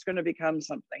 or it's going to become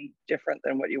something different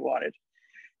than what you wanted.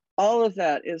 All of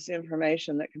that is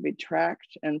information that can be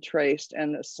tracked and traced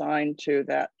and assigned to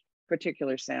that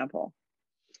particular sample.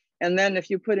 And then if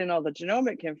you put in all the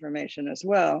genomic information as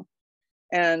well,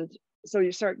 and so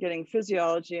you start getting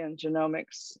physiology and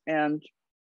genomics and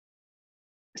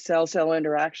cell-cell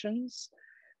interactions,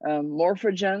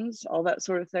 morphogens, all that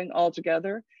sort of thing all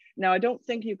together. Now, I don't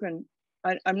think you can,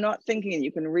 I'm not thinking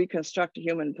you can reconstruct a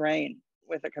human brain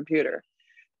with a computer,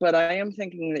 but I am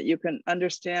thinking that you can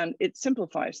understand, it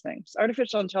simplifies things.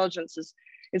 Artificial intelligence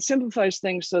it simplifies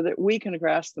things so that we can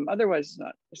grasp them. Otherwise,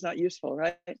 it's not useful,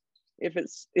 right? If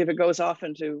it goes off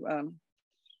into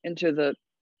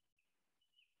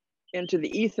the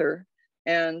ether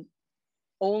and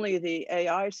only the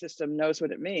AI system knows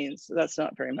what it means, that's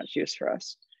not very much use for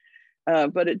us.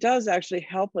 But it does actually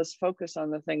help us focus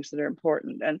on the things that are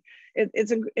important. And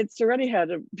it's already had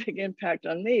a big impact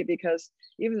on me, because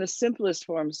even the simplest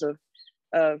forms of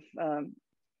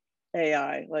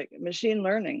AI, like machine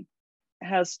learning,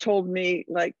 has told me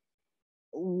like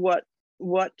what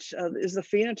is the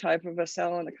phenotype of a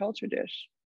cell in a culture dish?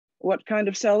 What kind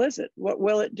of cell is it? What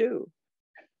will it do?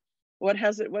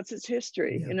 What's its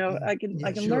history? I can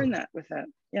sure. learn that with that.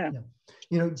 Yeah.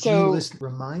 So this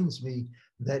reminds me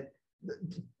that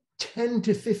 10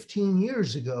 to 15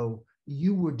 years ago,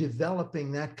 you were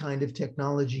developing that kind of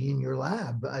technology in your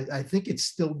lab. I think it's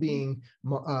still being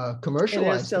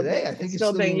commercialized today. I think it's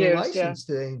still being used, licensed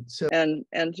today. So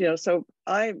so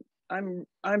I'm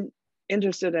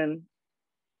interested in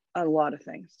a lot of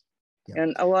things,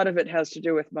 and a lot of it has to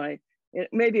do with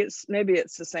maybe it's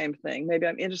the same thing. Maybe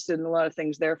I'm interested in a lot of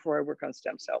things, therefore I work on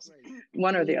stem cells,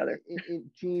 one or the other.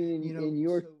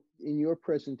 Jeanne, in your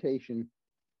presentation,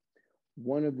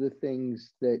 one of the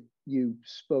things that you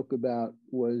spoke about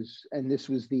was, and this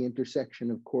was the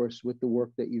intersection, of course, with the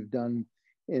work that you've done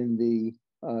in the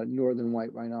northern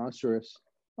white rhinoceros.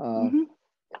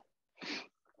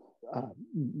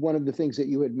 One of the things that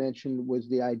you had mentioned was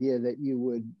the idea that you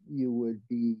would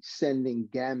be sending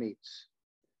gametes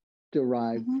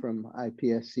derived from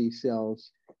iPSC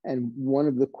cells. And one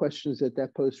of the questions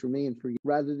that posed for me and for you,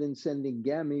 rather than sending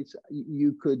gametes,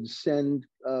 you could send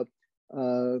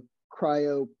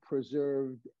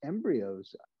cryopreserved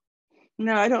embryos.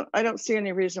 No, I don't see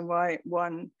any reason why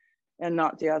one and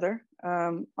not the other.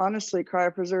 Honestly,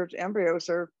 cryopreserved embryos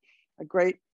are a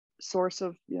great source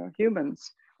of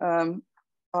humans on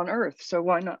Earth. So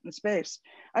why not in space?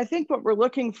 I think what we're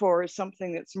looking for is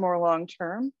something that's more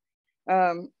long-term.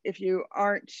 If you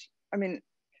aren't,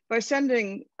 by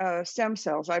sending stem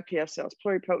cells, iPS cells,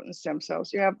 pluripotent stem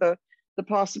cells, you have the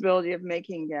possibility of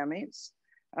making gametes.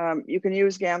 You can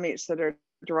use gametes that are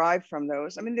derived from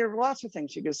those. There are lots of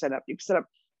things you can set up. You can set up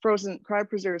frozen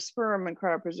cryopreserved sperm and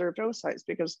cryopreserved oocytes,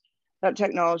 because that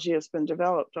technology has been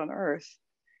developed on Earth.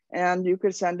 And you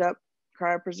could send up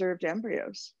cryopreserved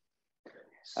embryos.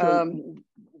 So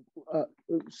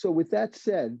with that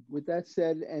said,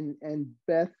 and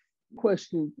Beth,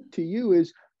 question to you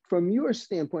is, from your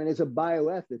standpoint as a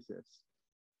bioethicist,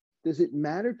 does it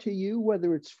matter to you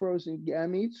whether it's frozen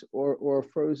gametes or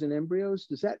frozen embryos?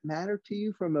 Does that matter to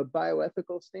you from a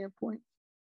bioethical standpoint?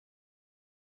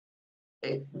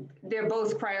 They're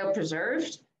both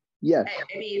cryopreserved? Yes.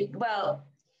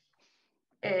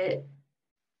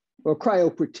 Or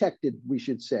cryoprotected, we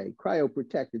should say.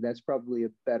 Cryoprotected, that's probably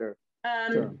a better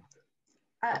term.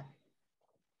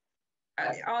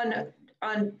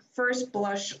 On first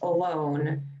blush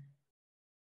alone,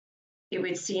 it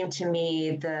would seem to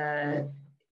me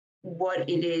what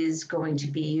it is going to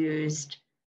be used,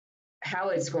 how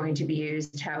it's going to be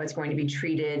used, how it's going to be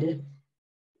treated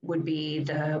would be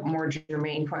the more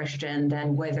germane question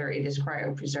than whether it is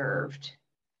cryopreserved.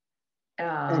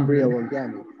 Embryo or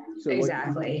gamete. So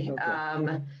exactly.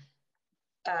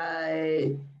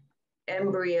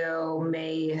 Embryo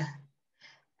may,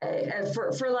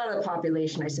 for a lot of the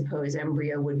population, I suppose,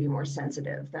 embryo would be more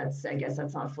sensitive. I guess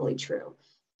that's not fully true.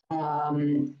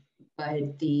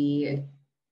 But the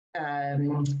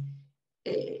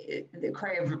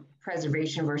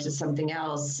cryopreservation versus something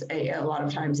else, a lot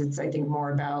of times it's, I think,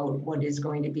 more about what is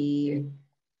going to be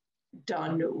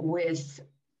done with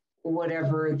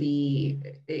whatever the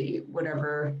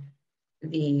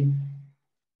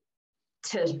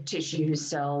tissues,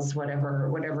 cells,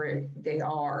 whatever they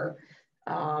are.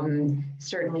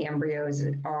 Certainly embryos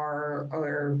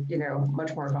are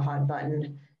much more of a hot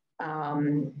button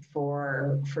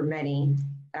for many.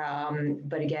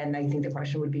 But again, I think the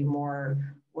question would be more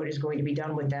what is going to be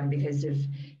done with them, because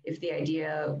if the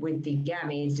idea with the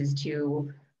gametes is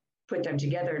to put them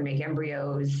together and make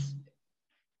embryos,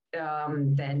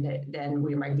 then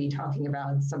we might be talking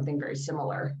about something very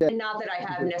similar. And not that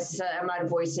I have necessarily, I'm not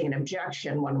voicing an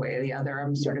objection one way or the other.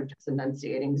 I'm sort of just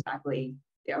enunciating exactly,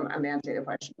 I'm answering the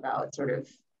question about sort of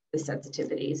the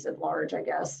sensitivities at large, I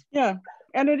guess. Yeah,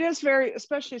 and it is very,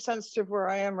 especially sensitive where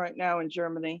I am right now in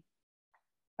Germany.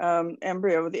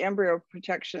 the Embryo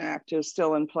Protection Act is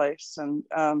still in place, and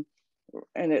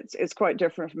it's quite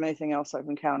different from anything else I've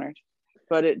encountered,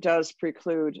 but it does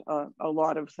preclude a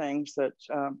lot of things that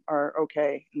are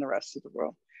okay in the rest of the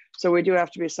world. So we do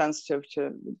have to be sensitive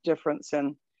to difference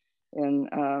in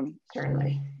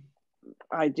Certainly.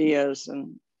 ideas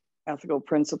and ethical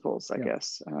principles, I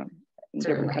guess, in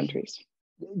different countries.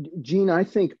 Jeanne, I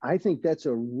think that's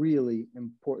a really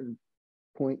important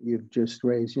point you've just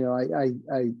raised. You know, I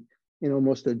in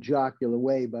almost a jocular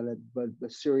way, but a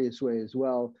serious way as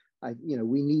well.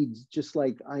 We need, just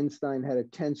like Einstein had a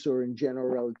tensor in general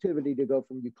relativity to go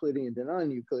from Euclidean to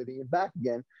non-Euclidean back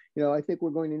again. You know, I think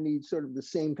we're going to need sort of the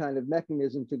same kind of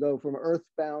mechanism to go from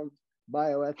Earth-bound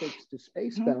bioethics to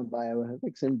space-bound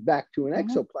bioethics and back to an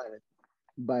exoplanet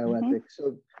bioethics.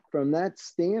 So from that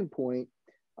standpoint,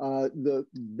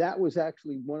 that was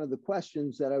actually one of the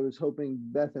questions that I was hoping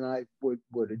Beth and I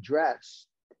would address,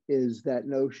 is that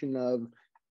notion of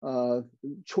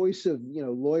choice of,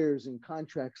 lawyers and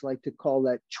contracts like to call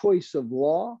that choice of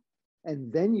law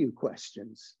and venue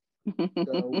questions.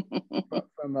 So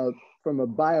from a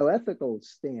bioethical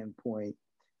standpoint,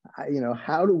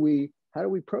 how do we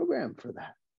program for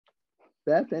that?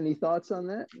 Beth, any thoughts on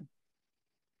that?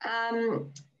 I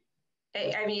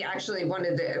mean, actually, one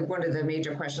of the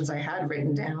major questions I had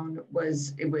written down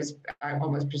was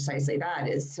almost precisely that,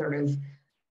 is sort of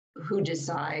who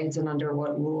decides and under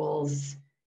what rules,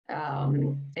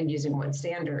 and using what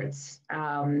standards.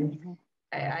 I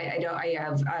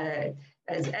have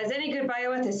as any good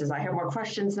bioethicist, I have more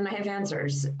questions than I have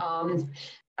answers.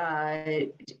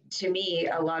 To me,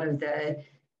 a lot of the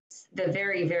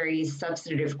very, very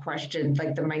substantive questions,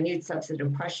 like the minute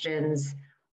substantive questions,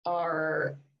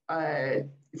 are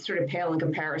sort of pale in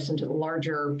comparison to the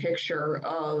larger picture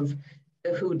of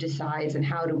the who decides and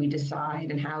how do we decide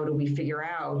and how do we figure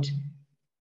out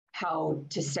how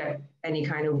to set any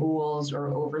kind of rules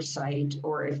or oversight,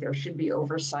 or if there should be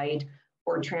oversight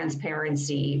or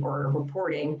transparency or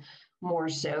reporting, more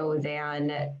so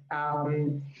than,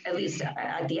 at least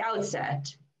at the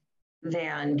outset,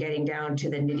 than getting down to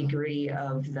the nitty-gritty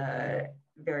of the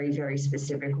very, very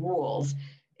specific rules.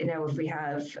 If we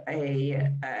have a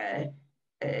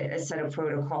set of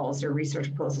protocols or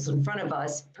research proposals in front of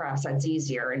us, perhaps that's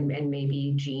easier, and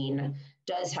maybe Jeanne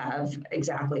does have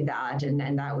exactly that,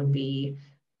 and that would be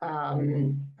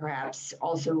perhaps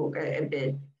also a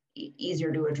bit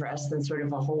easier to address than sort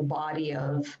of a whole body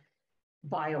of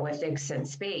bioethics and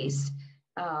space.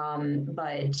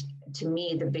 But to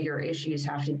me, the bigger issues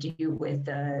have to do with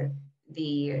the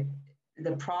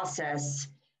process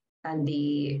and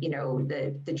the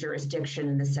jurisdiction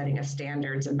and the setting of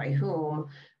standards, and by whom,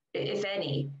 if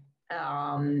any,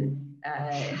 and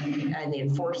the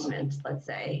enforcement, let's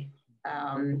say.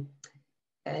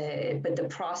 But the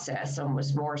process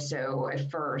almost more so at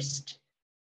first,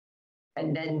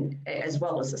 and then as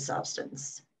well as the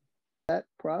substance. That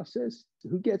process,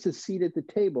 who gets a seat at the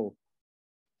table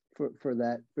for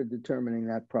determining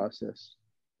that process?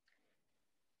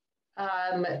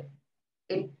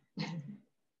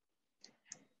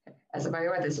 As a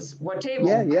bioethicist, what table?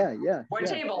 Yeah. What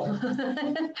table?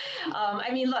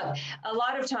 I mean, look, a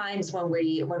lot of times when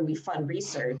we fund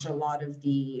research, a lot of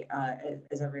the,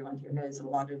 as everyone here knows, a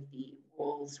lot of the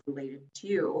rules related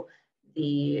to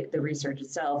the research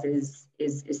itself is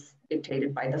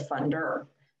dictated by the funder.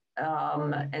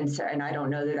 And I don't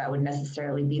know that would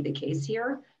necessarily be the case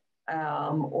here,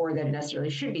 or that it necessarily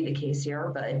should be the case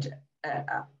here, but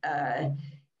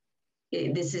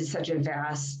this is such a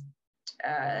vast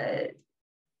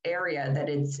area that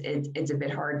it's a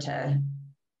bit hard to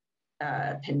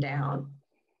pin down.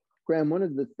 Graham, one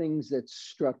of the things that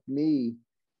struck me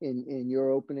in your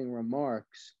opening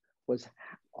remarks was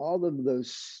all of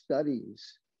those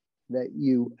studies that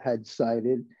you had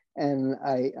cited, and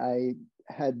I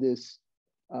had this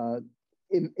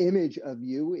image of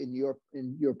you in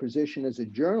your position as a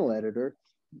journal editor,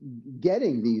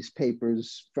 getting these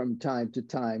papers from time to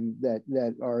time that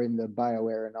are in the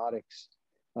bioaeronautics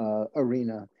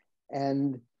arena.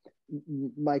 And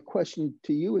my question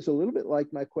to you is a little bit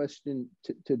like my question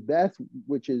to Beth,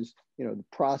 which is, the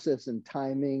process and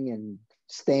timing and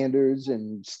standards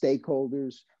and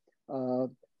stakeholders.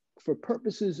 For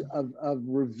purposes of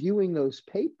reviewing those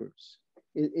papers,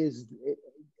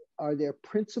 are there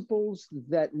principles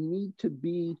that need to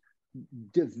be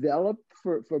developed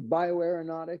for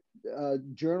bioaeronautic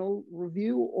journal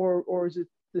review, or is it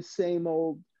the same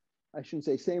old, I shouldn't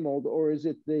say same old, or is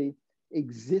it the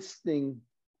existing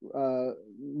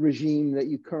regime that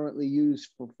you currently use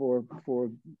for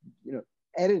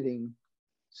editing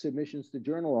submissions to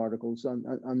journal articles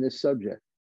on this subject?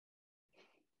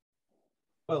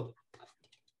 Well,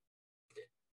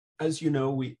 as you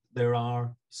know, there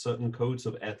are certain codes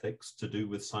of ethics to do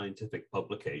with scientific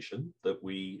publication that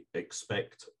we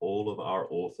expect all of our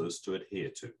authors to adhere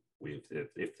to.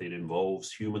 If it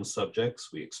involves human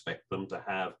subjects, we expect them to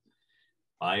have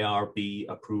IRB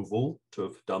approval to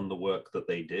have done the work that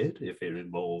they did. If it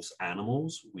involves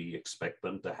animals, we expect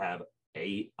them to have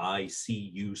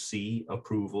AICUC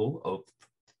approval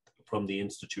from the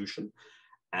institution.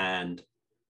 And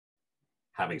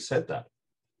having said that,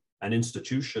 an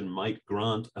institution might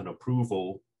grant an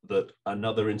approval that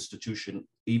another institution,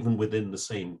 even within the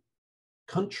same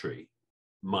country,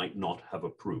 might not have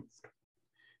approved.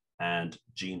 And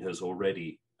Jeanne has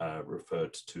already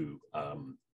referred to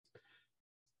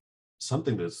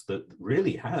something that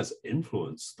really has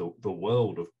influenced the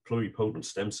world of pluripotent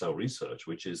stem cell research,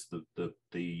 which is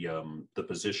the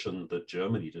position that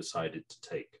Germany decided to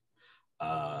take.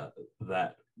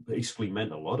 That basically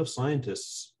meant a lot of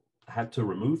scientists had to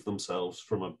remove themselves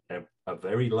from a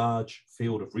very large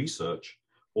field of research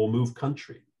or move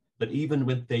country. But even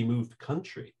when they moved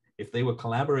country, if they were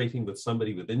collaborating with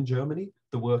somebody within Germany,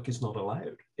 the work is not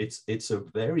allowed. It's a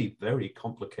very, very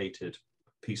complicated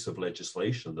piece of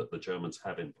legislation that the Germans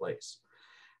have in place.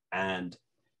 And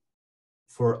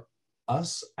for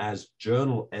us as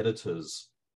journal editors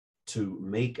to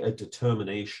make a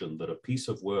determination that a piece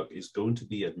of work is going to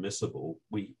be admissible,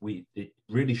 it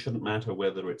really shouldn't matter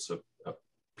whether it's a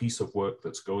piece of work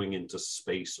that's going into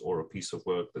space or a piece of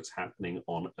work that's happening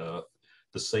on Earth.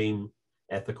 The same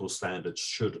ethical standards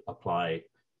should apply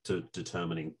to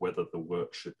determining whether the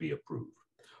work should be approved.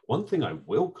 One thing I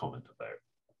will comment about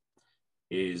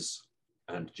is,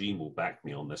 and Jeanne will back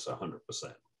me on this 100%,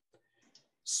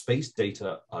 space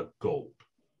data are gold.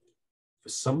 For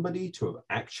somebody to have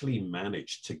actually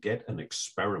managed to get an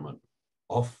experiment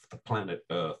off the planet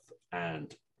Earth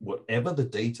and whatever the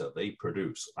data they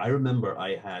produce. I remember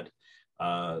I had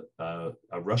a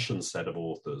Russian set of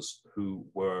authors who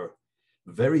were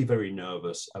very, very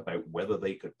nervous about whether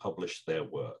they could publish their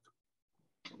work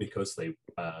because they,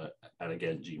 and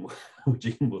again,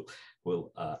 Jeanne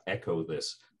will echo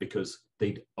this, because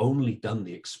they'd only done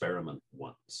the experiment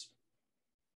once.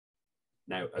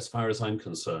 Now, as far as I'm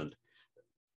concerned,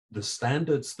 the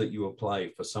standards that you apply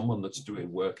for someone that's doing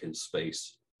work in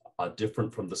space are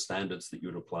different from the standards that you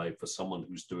would apply for someone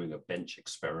who's doing a bench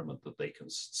experiment that they can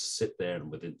sit there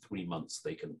and within 3 months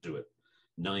they can do it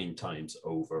 9 times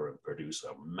over and produce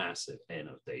a massive N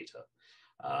of data.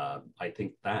 I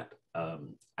think that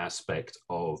aspect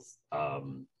of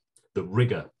the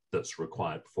rigor that's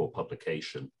required before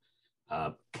publication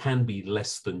can be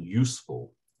less than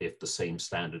useful if the same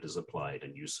standard is applied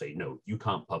and you say, no, you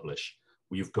can't publish.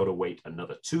 You've got to wait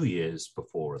another 2 years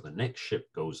before the next ship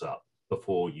goes up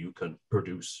before you can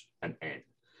produce an N.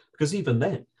 Because even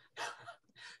then,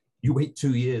 you wait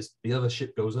 2 years, the other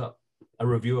ship goes up. A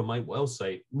reviewer might well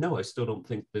say, no, I still don't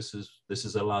think this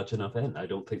is a large enough N. I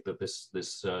don't think that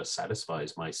this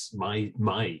satisfies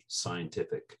my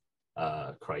scientific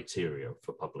criteria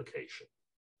for publication.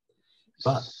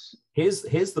 But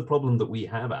here's the problem that we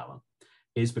have, Alan,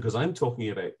 is because I'm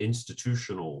talking about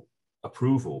institutional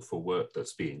approval for work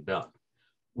that's being done.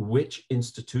 Which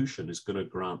institution is going to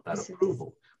grant that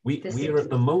approval? We are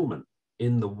at the moment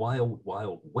in the wild,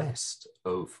 wild west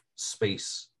of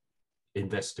space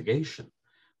investigation.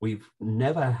 We've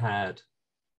never had,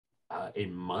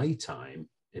 in my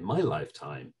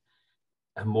lifetime,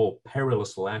 a more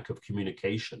perilous lack of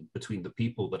communication between the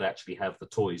people that actually have the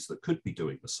toys that could be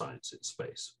doing the science in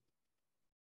space.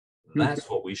 That's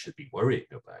what we should be worrying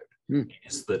about,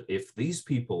 is that if these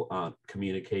people aren't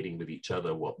communicating with each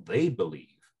other what they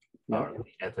believe are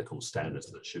the ethical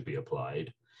standards that should be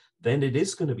applied, then it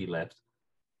is going to be left.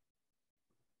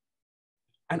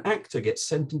 An actor gets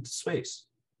sent into space.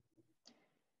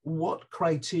 What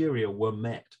criteria were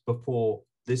met before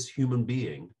this human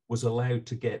being was allowed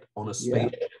to get on a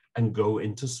spaceship and go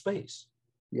into space?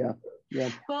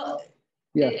 Well,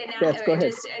 Beth, go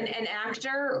ahead. Just an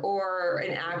actor or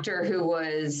an actor who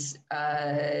was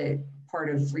part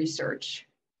of research?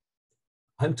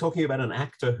 I'm talking about an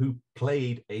actor who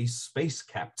played a space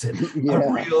captain,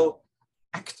 a real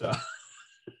actor.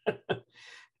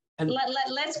 And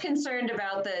less concerned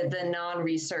about the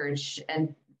non-research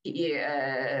and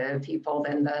people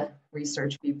than the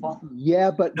research people. Yeah,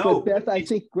 but Beth, I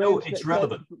think it's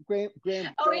relevant.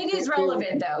 It is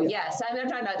relevant, though. Yes, I'm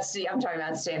talking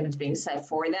about standards being set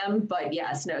for them, but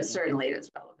yes, no, certainly it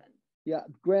is relevant. Yeah,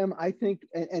 Graham, I think,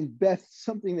 and Beth,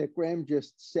 something that Graham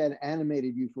just said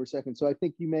animated you for a second. So I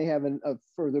think you may have a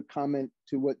further comment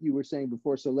to what you were saying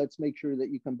before. So let's make sure that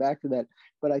you come back to that.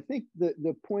 But I think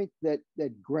the point that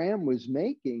Graham was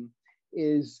making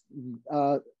is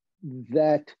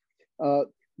that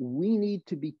we need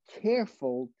to be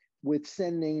careful with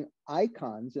sending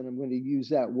icons, and I'm going to use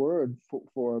that word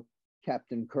for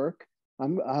Captain Kirk.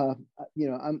 We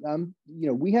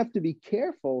have to be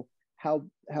careful how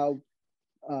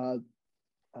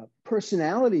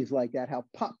personalities like that, how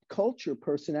pop culture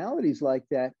personalities like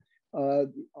that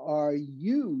are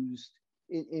used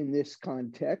in this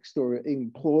context, or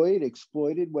employed,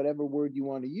 exploited, whatever word you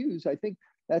want to use. I think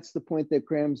that's the point that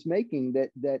Graham's making,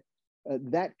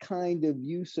 that kind of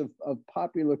use of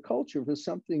popular culture for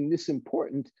something this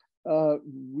important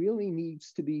really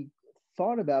needs to be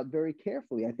thought about very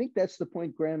carefully. I think that's the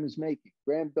point Graham is making.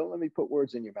 Graham, don't let me put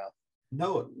words in your mouth.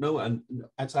 No, and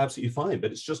that's absolutely fine,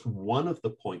 but it's just one of the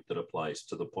point that applies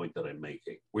to the point that I'm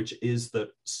making, which is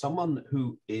that someone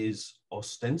who is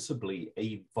ostensibly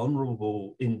a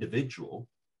vulnerable individual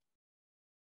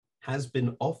has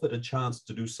been offered a chance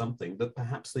to do something that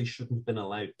perhaps they shouldn't have been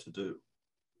allowed to do.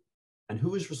 And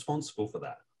who is responsible for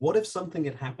that? What if something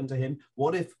had happened to him?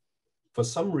 What if, for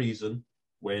some reason,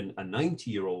 when a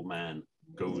 90-year-old man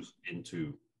goes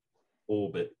into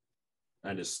orbit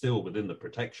and is still within the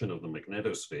protection of the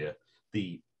magnetosphere,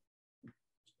 the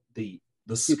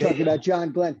You're talking about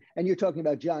John Glenn, and you're talking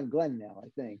about John Glenn now, I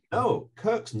think. No,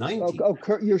 Kirk's 90. Oh,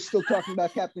 Kirk, you're still talking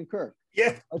about Captain Kirk.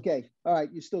 Yeah. Okay. All right.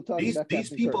 You're still talking about these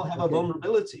Captain people Kirk. have a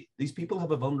vulnerability. These people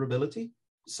have a vulnerability.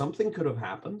 Something could have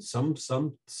happened. Some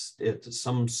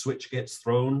switch gets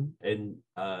thrown in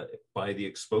by the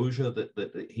exposure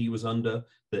that he was under,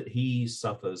 that he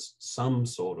suffers some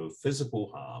sort of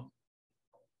physical harm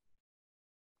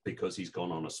because he's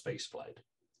gone on a space flight.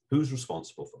 Who's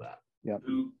responsible for that? Yeah.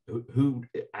 Who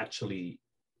actually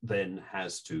then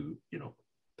has to,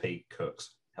 pay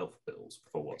Kirk's health bills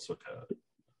for what's occurred?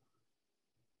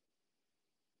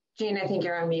 Jeanne, I think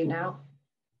you're on mute now.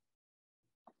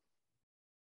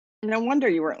 No wonder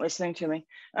you weren't listening to me.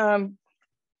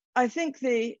 I think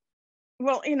if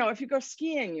you go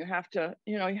skiing, you have to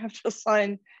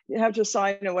sign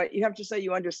away. You have to say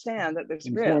you understand that there's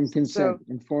informed consent. So,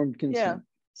 informed consent. Yeah.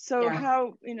 So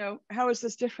yeah. How is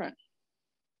this different?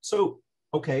 So,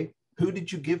 okay, who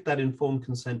did you give that informed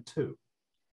consent to?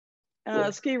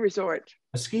 Ski resort.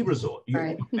 A ski resort.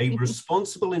 Right. A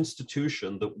responsible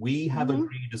institution that we have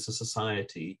agreed as a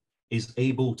society is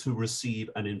able to receive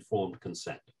an informed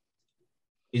consent.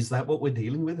 Is that what we're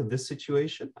dealing with in this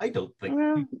situation? I don't think.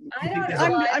 Well,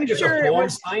 I'm sure it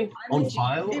was on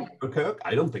file for Kirk.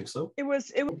 I don't think so. It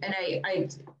was. And I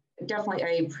definitely,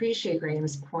 I appreciate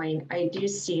Graham's point. I do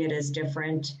see it as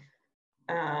different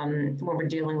when we're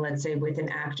dealing, let's say, with an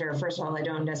actor. First of all, I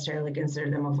don't necessarily consider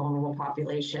them a vulnerable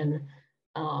population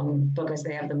because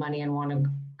they have the money and want to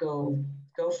go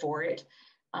for it.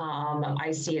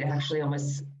 I see it actually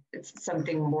almost, it's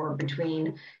something more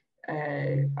between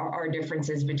our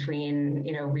differences between,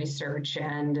 research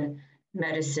and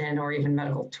medicine, or even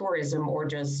medical tourism, or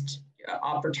just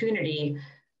opportunity.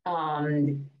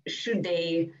 Should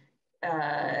they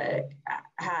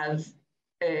have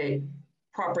a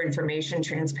proper information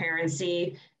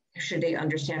transparency? Should they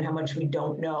understand how much we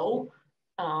don't know?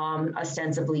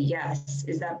 Ostensibly, yes.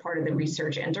 Is that part of the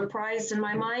research enterprise in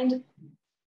my mind?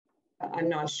 I'm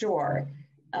not sure.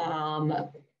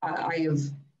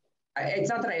 It's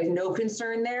not that I have no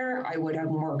concern there. I would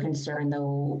have more concern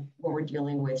though when we're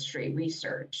dealing with straight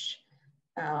research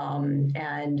and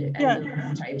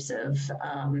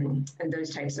those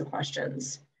types of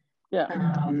questions. Yeah,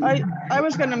 I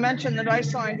was going to mention that I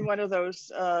signed one of those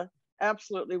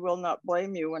absolutely will not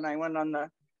blame you when I went on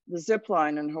the zip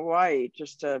line in Hawaii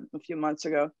just a few months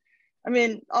ago. I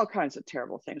mean, all kinds of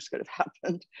terrible things could have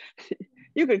happened.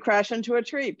 You could crash into a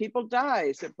tree. People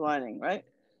die zip lining, right?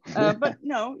 But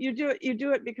no, you do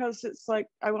it because it's like,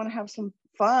 I want to have some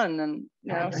fun. And,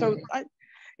 so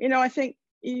I think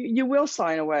you will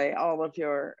sign away all of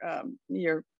your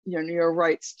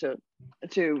rights to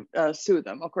sue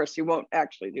them. Of course, you won't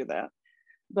actually do that,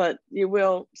 but you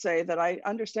will say that I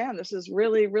understand this is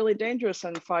really, really dangerous,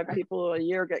 and 5 people a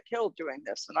year get killed doing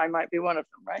this, and I might be one of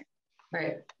them, right?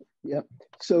 Right. Yeah.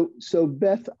 So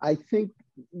Beth, I think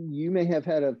you may have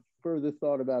had a further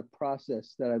thought about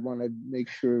process that I want to make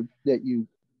sure that you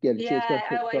get a chance to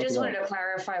I just wanted to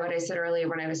clarify what I said earlier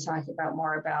when I was talking about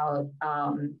more about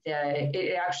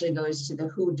it actually goes to the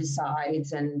who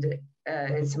decides and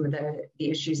some of the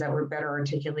issues that were better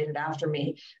articulated after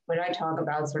me. When I talk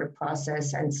about sort of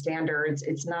process and standards,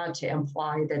 it's not to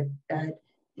imply that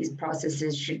these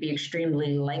processes should be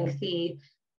extremely lengthy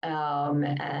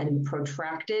and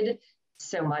protracted,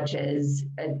 so much as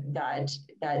that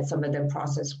some of the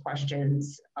process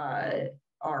questions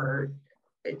are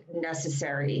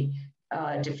necessary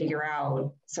to figure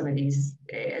out some of these,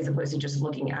 as opposed to just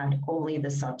looking at only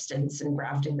the substance and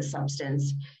grafting the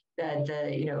substance, that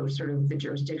the, sort of the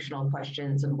jurisdictional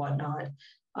questions and whatnot.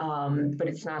 But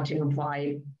it's not to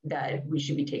imply that we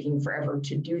should be taking forever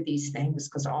to do these things,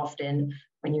 because often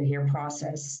when you hear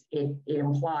process, it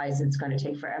implies it's going to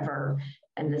take forever,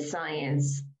 and the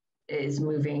science is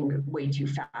moving way too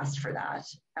fast for that.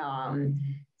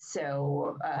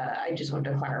 So I just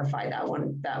wanted to clarify that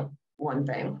one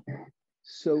thing.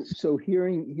 So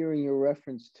hearing your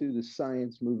reference to the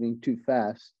science moving too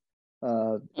fast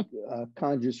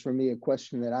conjures for me a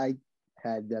question that I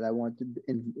had that I wanted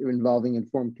involving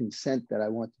informed consent that I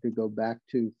wanted to go back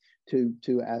to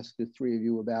ask the three of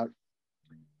you about.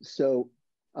 So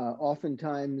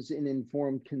oftentimes in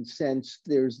informed consents,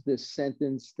 there's this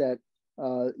sentence that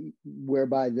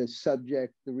whereby the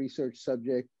research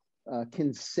subject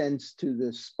consents to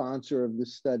the sponsor of the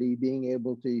study being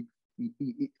able to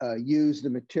use the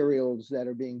materials that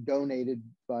are being donated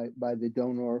by the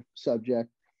donor subject,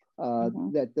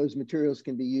 that those materials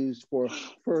can be used for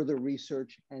further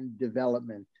research and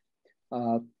development.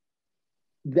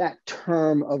 That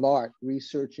term of art,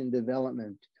 research and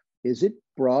development, is it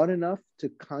broad enough to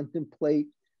contemplate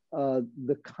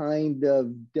the kind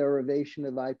of derivation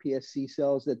of iPSC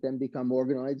cells that then become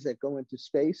organoids that go into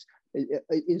space?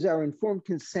 Is our informed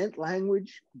consent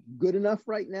language good enough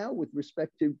right now with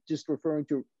respect to just referring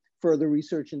to further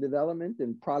research and development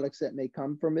and products that may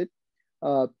come from it?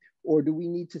 Or do we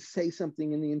need to say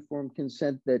something in the informed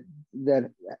consent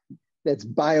that's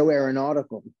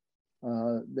bioaeronautical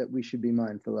that we should be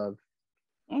mindful of?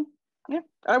 Yeah,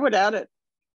 I would add it.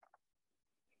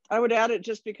 I would add it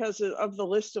just because of the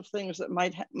list of things that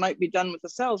might be done with the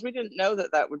cells. We didn't know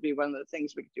that would be one of the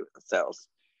things we could do with the cells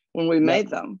when we made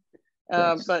them.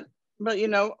 But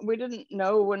we didn't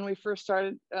know when we first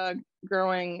started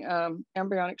growing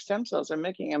embryonic stem cells or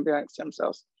making embryonic stem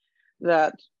cells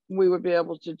that we would be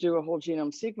able to do a whole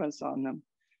genome sequence on them.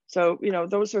 So,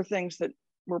 those are things that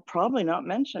were probably not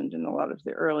mentioned in a lot of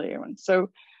the earlier ones.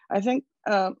 So I think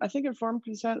informed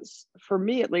consents, for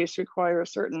me at least, require a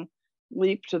certain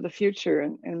leap to the future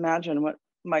and imagine what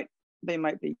they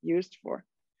might be used for.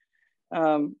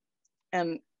 And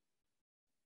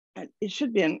it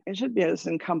should be as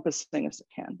encompassing as it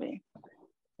can be.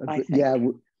 I think. Yeah,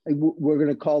 we're going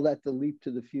to call that the leap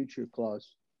to the future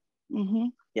clause.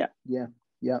 Yeah.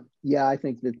 I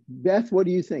think that. Beth, what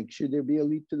do you think? Should there be a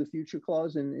leap to the future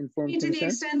clause in informed consent? To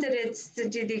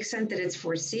the extent that it's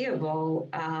foreseeable.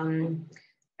 I'm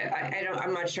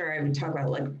not sure I would talk about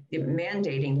like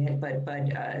mandating it, but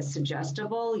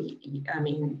suggestible. I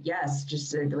mean, yes,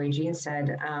 just the way Jeanne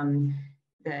said,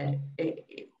 that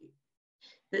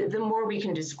the more we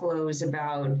can disclose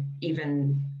about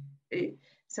even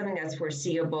something that's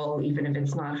foreseeable, even if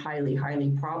it's not highly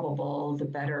probable, the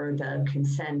better the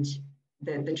consent,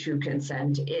 the true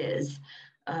consent is.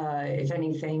 If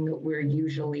anything, we're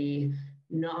usually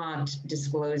not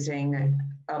disclosing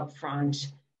upfront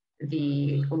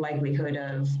the likelihood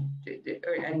of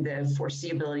and the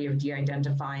foreseeability of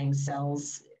de-identifying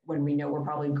cells when we know we're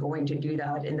probably going to do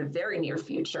that in the very near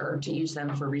future to use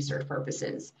them for research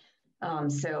purposes.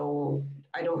 So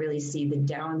I don't really see the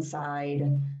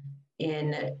downside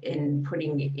in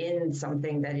putting in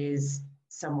something that is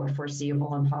somewhat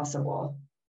foreseeable and possible.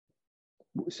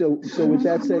 So with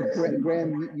that said,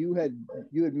 Graham, you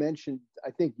had mentioned,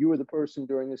 I think you were the person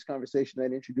during this conversation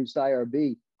that introduced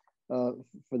IRB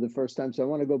for the first time. So I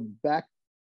want to go back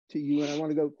to you, and I want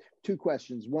to go two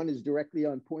questions. One is directly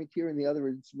on point here, and the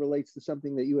other relates to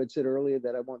something that you had said earlier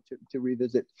that I want to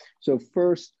revisit. So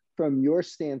first, from your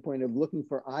standpoint of looking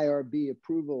for IRB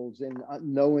approvals and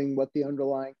knowing what the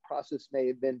underlying process may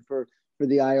have been for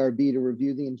the IRB to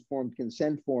review the informed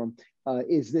consent form,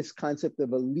 is this concept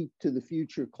of a leap to the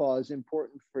future clause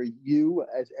important for you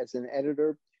as an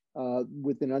editor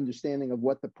with an understanding of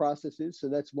what the process is? So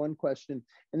that's one question.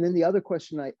 And then the other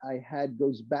question I had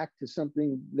goes back to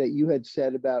something that you had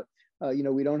said about,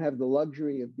 we don't have the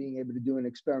luxury of being able to do an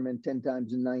experiment 10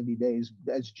 times in 90 days.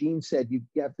 As Jeanne said, you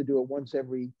have to do it once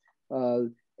every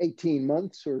 18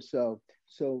 months or so.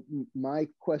 So my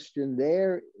question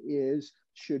there is,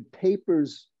 should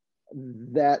papers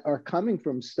that are coming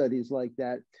from studies like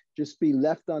that just be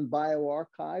left on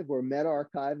bioRxiv or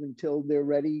medRxiv until they're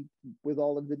ready with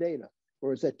all of the data?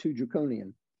 Or is that too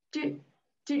draconian? Do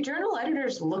journal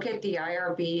editors look at the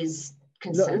IRB's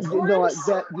consent forms?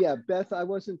 Beth, I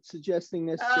wasn't suggesting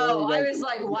necessarily. Oh, I was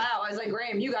like, wow. I was like,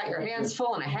 Graham, you got your hands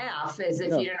full and a half, as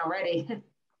if you didn't already.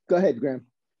 Go ahead, Graham.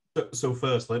 So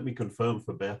first, let me confirm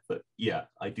for Beth that, yeah,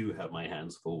 I do have my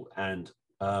hands full. And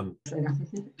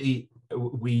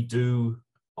we do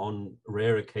on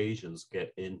rare occasions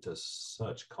get into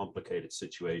such complicated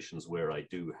situations where I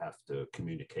do have to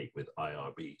communicate with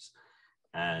IRBs.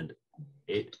 And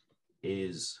it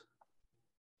is,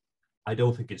 I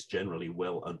don't think it's generally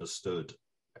well understood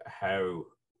how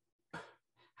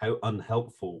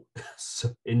unhelpful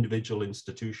individual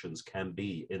institutions can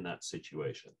be in that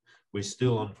situation. We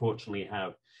still unfortunately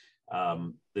have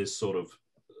this sort of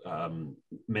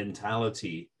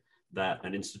mentality that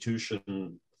an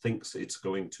institution thinks it's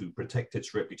going to protect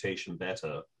its reputation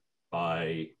better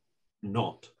by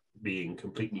not being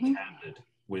completely candid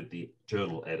with the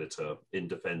journal editor in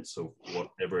defense of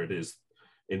whatever it is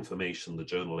information the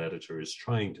journal editor is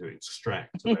trying to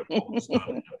extract about what was done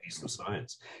in a piece of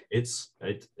science.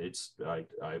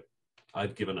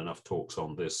 I've given enough talks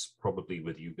on this, probably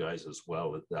with you guys as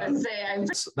well.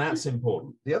 That's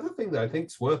important. The other thing that I think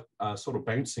is worth sort of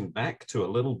bouncing back to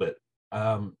a little bit,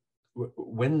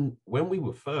 when we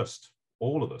were first,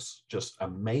 all of us, just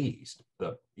amazed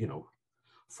that, you know,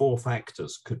 4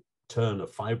 factors could turn a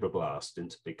fibroblast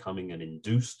into becoming an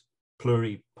induced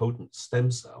pluripotent stem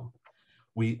cell,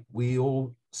 we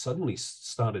all suddenly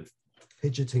started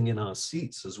fidgeting in our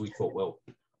seats as we thought, well,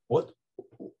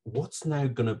 what's now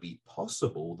going to be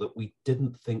possible that we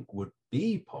didn't think would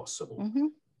be possible?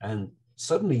 And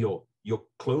suddenly you're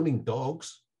cloning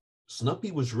dogs.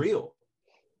 Snuppy was real.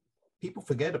 People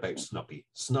forget about Snuppy.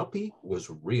 Snuppy was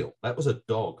real. That was a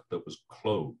dog that was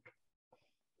cloned.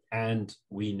 And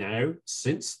we now,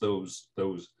 since those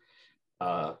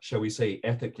shall we say,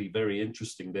 ethically very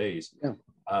interesting days,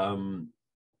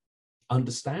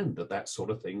 understand that sort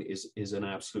of thing is an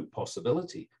absolute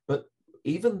possibility. But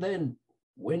even then,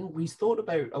 when we thought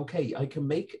about, okay, I can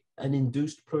make an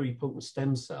induced pluripotent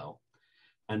stem cell,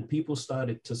 and people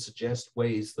started to suggest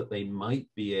ways that they might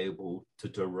be able to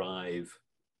derive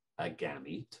a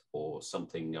gamete or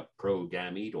something, a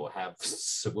progamete, or have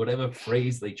whatever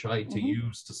phrase they tried to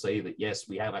use to say that, yes,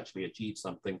 we have actually achieved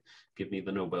something, give me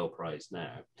the Nobel Prize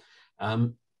now.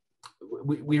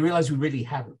 We realized we really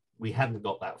hadn't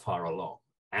got that far along.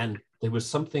 And there was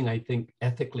something, I think,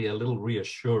 ethically a little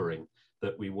reassuring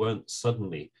that we weren't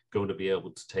suddenly going to be able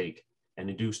to take an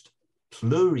induced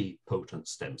pluripotent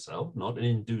stem cell, not an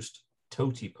induced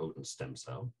totipotent stem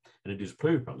cell, an induced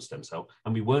pluripotent stem cell,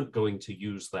 and we weren't going to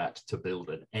use that to build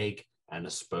an egg and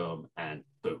a sperm and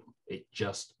boom. It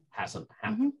just hasn't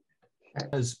happened.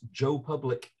 As Joe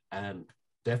Public and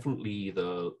definitely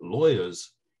the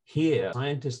lawyers here,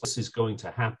 scientists, this is going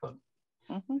to happen,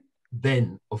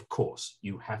 then of course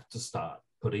you have to start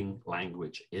putting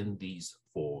language in these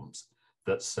forms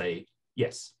that say,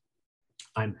 yes,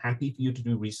 I'm happy for you to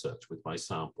do research with my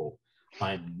sample.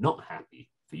 I'm not happy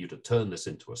for you to turn this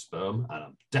into a sperm, and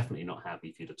I'm definitely not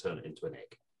happy for you to turn it into an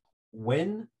egg.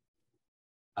 When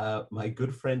my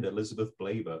good friend Elizabeth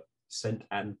Blaber sent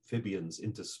amphibians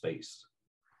into space,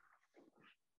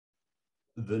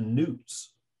 the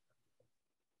newts,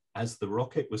 as the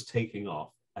rocket was taking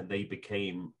off and they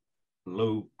became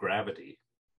low gravity,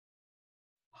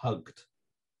 hugged.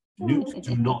 Newts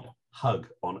do not hug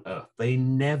on Earth. They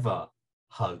never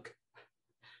hug,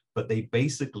 but they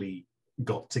basically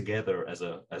got together as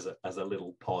a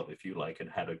little pod, if you like, and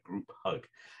had a group hug.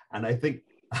 And I think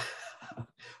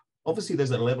obviously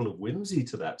there's a level of whimsy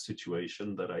to that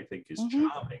situation that I think is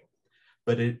charming,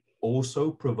 but it also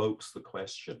provokes the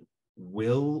question,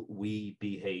 will we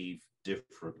behave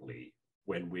differently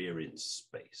when we're in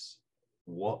space?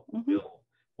 What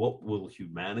will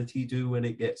humanity do when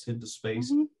it gets into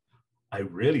space? I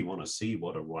really want to see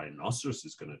what a rhinoceros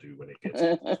is going to do when it gets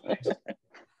into space.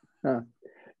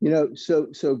 You know,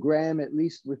 so Graham, at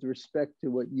least with respect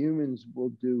to what humans will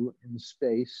do in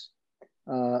space,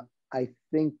 I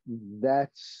think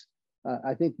that's,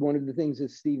 I think one of the things that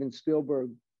Steven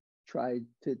Spielberg tried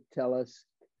to tell us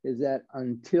is that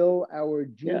until our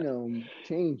genome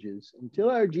changes,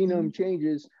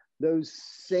 those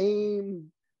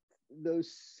same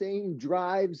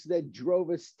drives that drove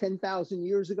us 10,000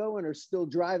 years ago and are still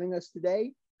driving us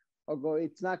today,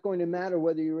 it's not going to matter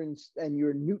whether you're in, and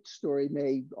your newt story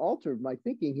may alter my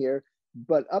thinking here,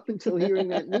 but up until hearing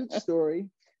that newt story,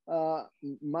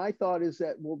 my thought is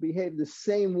that we'll behave the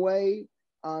same way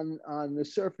on the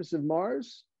surface of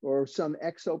Mars or some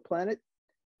exoplanet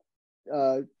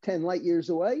 10 light years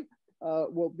away.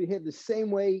 We'll behave the same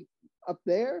way up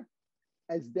there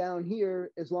as down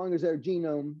here, as long as our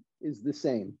genome is the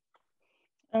same.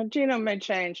 Genome may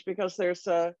change because there's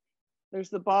the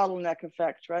bottleneck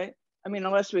effect, right? I mean,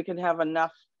 unless we can have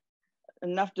enough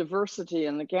diversity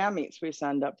in the gametes we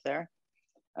send up there,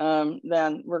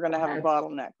 then we're going to have a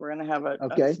bottleneck. We're going to have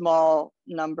a small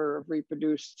number of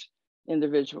reproduced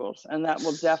individuals, and that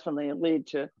will definitely lead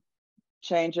to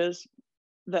changes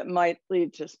that might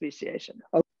lead to speciation.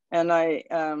 Oh. And I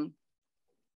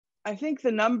think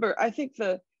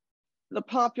the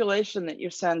population that you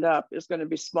send up is going to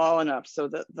be small enough so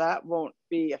that that won't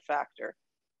be a factor.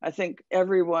 I think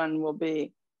everyone will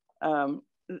be,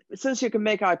 since you can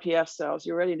make IPF cells,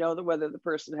 you already know whether the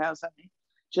person has any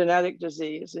genetic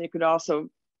disease, and you could also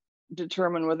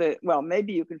determine whether, well,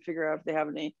 maybe you can figure out if they have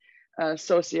any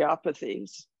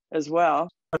sociopathies as well.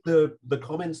 The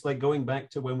comments, like going back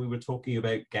to when we were talking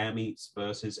about gametes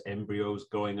versus embryos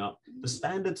going up, the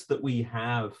standards that we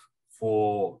have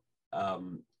for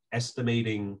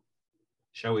estimating,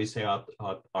 shall we say,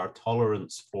 our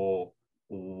tolerance for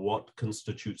what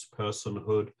constitutes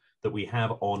personhood that we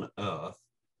have on Earth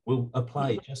will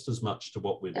apply just as much to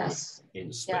what we're doing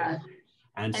in space. Yeah.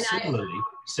 And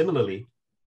similarly,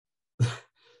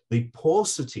 the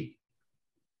paucity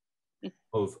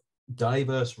of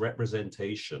diverse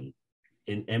representation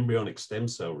in embryonic stem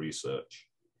cell research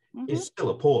is still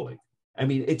appalling. I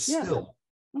mean, it's still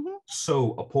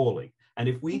so appalling. And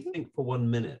if we think for 1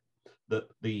 minute that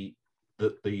the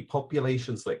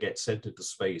populations that get sent into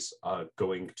space are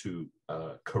going to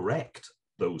correct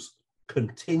those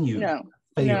continued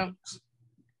failings,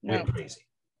 we're crazy.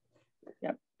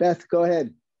 Yep. Beth, go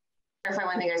ahead. Clarify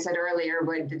one thing I said earlier,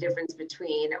 what the difference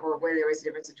between, or whether there was a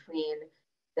difference between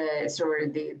the sort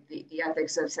of the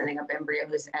ethics of sending up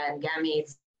embryos and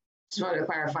gametes. Just wanted to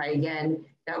clarify again,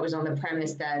 that was on the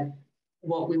premise that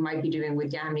what we might be doing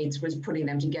with gametes was putting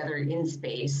them together in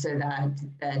space so that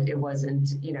it wasn't,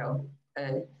 you know,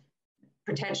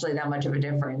 potentially that much of a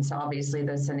difference. Obviously,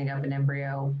 the sending up an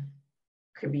embryo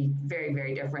could be very,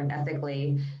 very different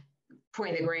ethically.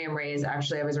 Point that Graham raised,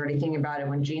 actually, I was already thinking about it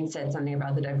when Jeanne said something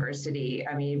about the diversity.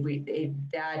 I mean,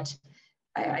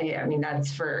 I mean,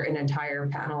 that's for an entire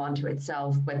panel unto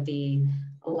itself, but the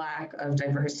lack of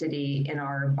diversity in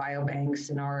our biobanks,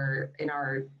 in our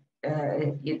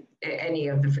any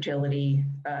of the fertility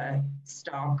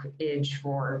stockage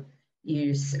for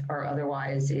use or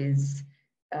otherwise is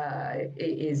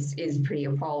pretty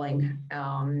appalling,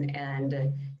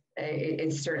 and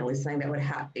it's certainly something that would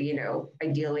have, you know,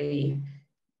 ideally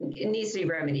it needs to be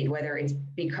remedied, whether it's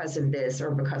because of this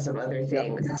or because of other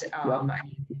things.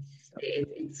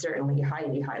 It's certainly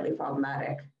highly, highly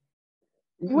problematic.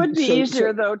 It would be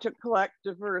easier, though, to collect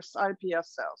diverse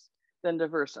IPS cells than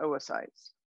diverse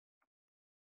oocytes.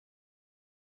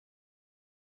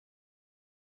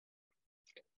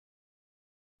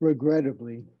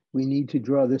 Regrettably, we need to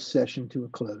draw this session to a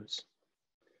close.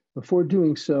 Before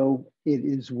doing so, it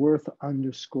is worth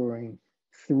underscoring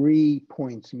 3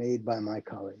 points made by my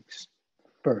colleagues.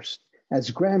 First,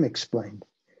 as Graham explained,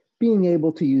 being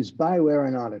able to use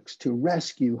bioaeronautics to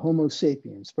rescue Homo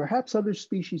sapiens, perhaps other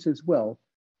species as well,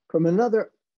 from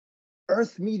another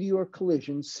Earth meteor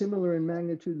collision similar in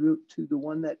magnitude to the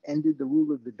one that ended the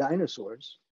rule of the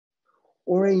dinosaurs,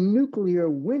 or a nuclear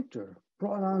winter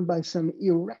brought on by some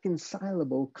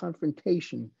irreconcilable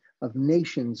confrontation of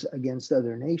nations against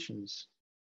other nations,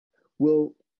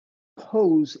 will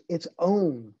pose its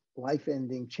own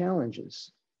life-ending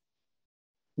challenges.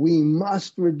 We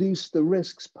must reduce the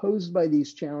risks posed by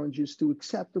these challenges to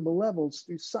acceptable levels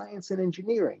through science and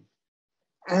engineering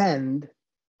and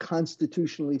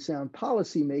constitutionally sound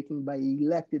policymaking by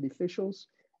elected officials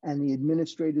and the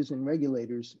administrators and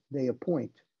regulators they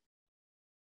appoint.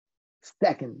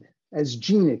 Second, as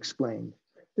Jeanne explained,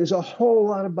 there's a whole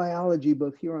lot of biology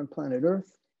both here on planet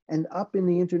Earth and up in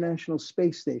the International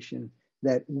Space Station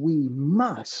that we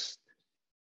must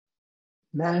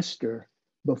master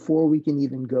before we can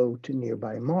even go to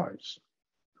nearby Mars.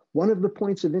 One of the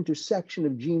points of intersection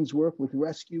of Jeanne's work with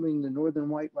rescuing the northern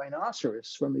white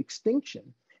rhinoceros from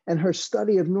extinction and her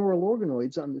study of neural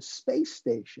organoids on the space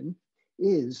station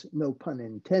is, no pun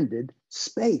intended,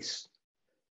 space.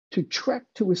 To trek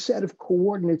to a set of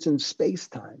coordinates in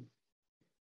space-time,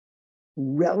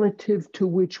 relative to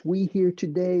which we here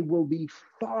today will be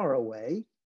far away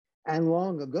and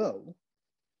long ago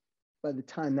by the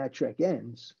time that trek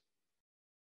ends,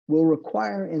 will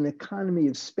require an economy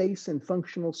of space and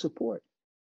functional support.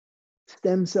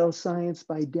 Stem cell science,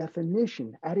 by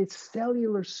definition, at its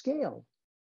cellular scale,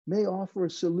 may offer a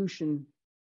solution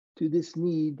to this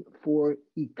need for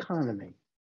economy.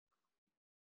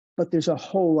 But there's a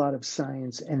whole lot of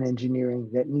science and engineering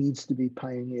that needs to be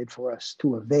pioneered for us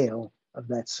to avail of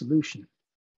that solution.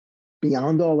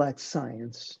 Beyond all that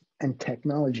science and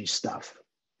technology stuff,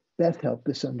 Beth helped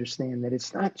us understand that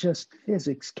it's not just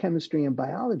physics, chemistry, and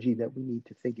biology that we need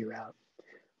to figure out,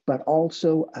 but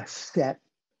also a set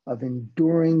of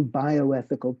enduring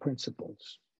bioethical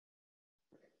principles,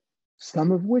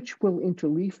 some of which will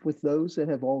interleaf with those that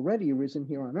have already arisen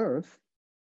here on Earth,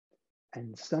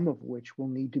 and some of which will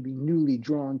need to be newly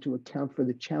drawn to account for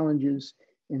the challenges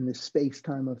in the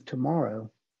space-time of tomorrow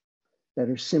that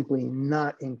are simply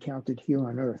not encountered here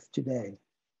on Earth today.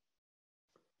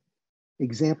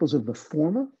 Examples of the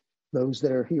former, those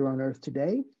that are here on Earth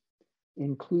today,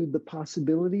 include the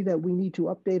possibility that we need to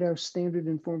update our standard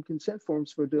informed consent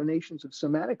forms for donations of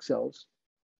somatic cells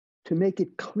to make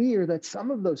it clear that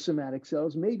some of those somatic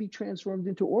cells may be transformed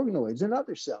into organoids and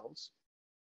other cells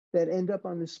that end up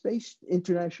on the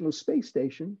International Space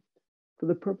Station for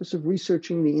the purpose of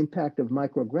researching the impact of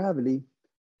microgravity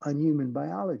on human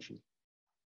biology.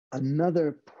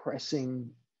 Another pressing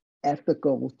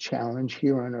ethical challenge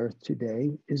here on Earth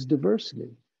today is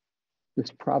diversity.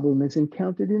 This problem is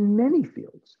encountered in many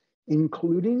fields,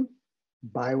 including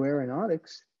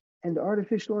bioaeronautics and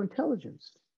artificial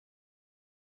intelligence,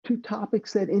 two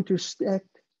topics that intersect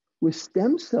with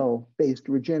stem cell-based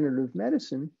regenerative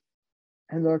medicine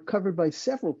and are covered by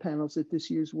several panels at this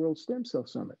year's World Stem Cell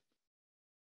Summit.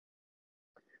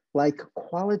 Like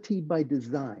quality by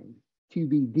design,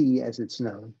 QBD as it's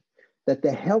known, that the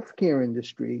healthcare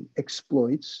industry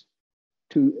exploits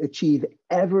to achieve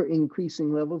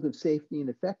ever-increasing levels of safety and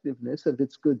effectiveness of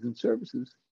its goods and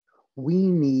services, we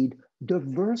need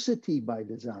diversity by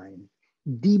design,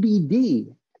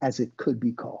 DBD as it could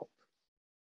be called.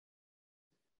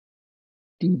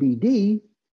 DBD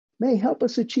may help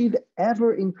us achieve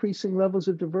ever-increasing levels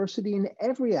of diversity in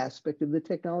every aspect of the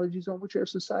technologies on which our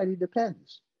society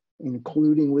depends,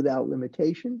 including without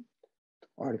limitation,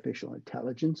 artificial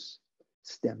intelligence,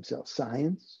 stem cell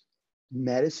science,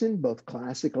 medicine, both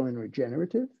classical and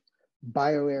regenerative,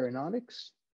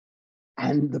 bioaeronautics,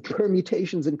 and the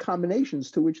permutations and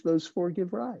combinations to which those four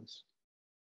give rise.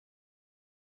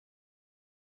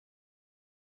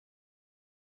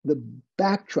 The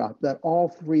backdrop that all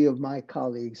three of my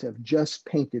colleagues have just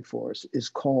painted for us is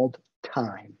called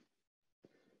time.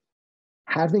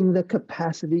 Having the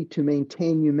capacity to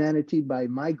maintain humanity by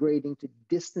migrating to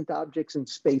distant objects in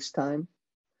space-time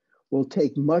will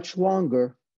take much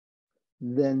longer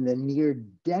than the near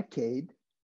decade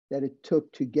that it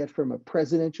took to get from a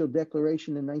presidential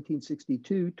declaration in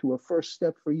 1962 to a first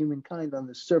step for humankind on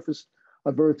the surface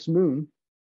of Earth's moon,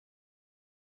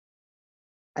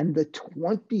 and the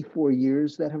 24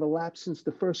 years that have elapsed since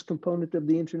the first component of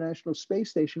the International Space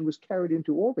Station was carried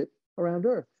into orbit around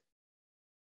Earth.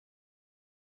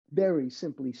 Very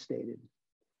simply stated,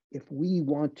 if we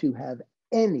want to have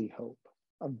any hope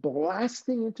of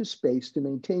blasting into space to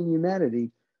maintain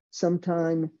humanity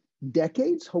sometime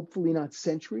decades, hopefully not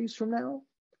centuries from now,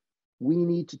 we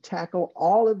need to tackle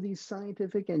all of these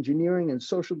scientific, engineering, and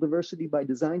social diversity by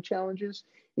design challenges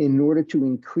in order to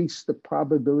increase the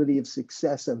probability of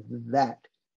success of that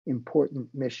important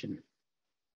mission.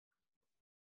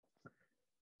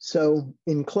 So,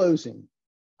 in closing,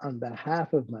 on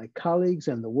behalf of my colleagues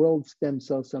and the World Stem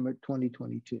Cell Summit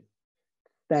 2022,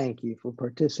 thank you for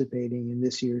participating in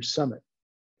this year's summit.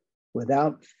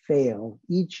 Without fail,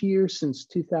 each year since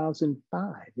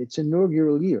 2005, its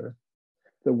inaugural year,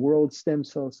 the World Stem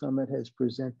Cell Summit has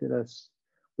presented us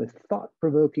with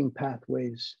thought-provoking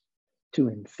pathways to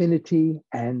infinity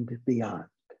and beyond.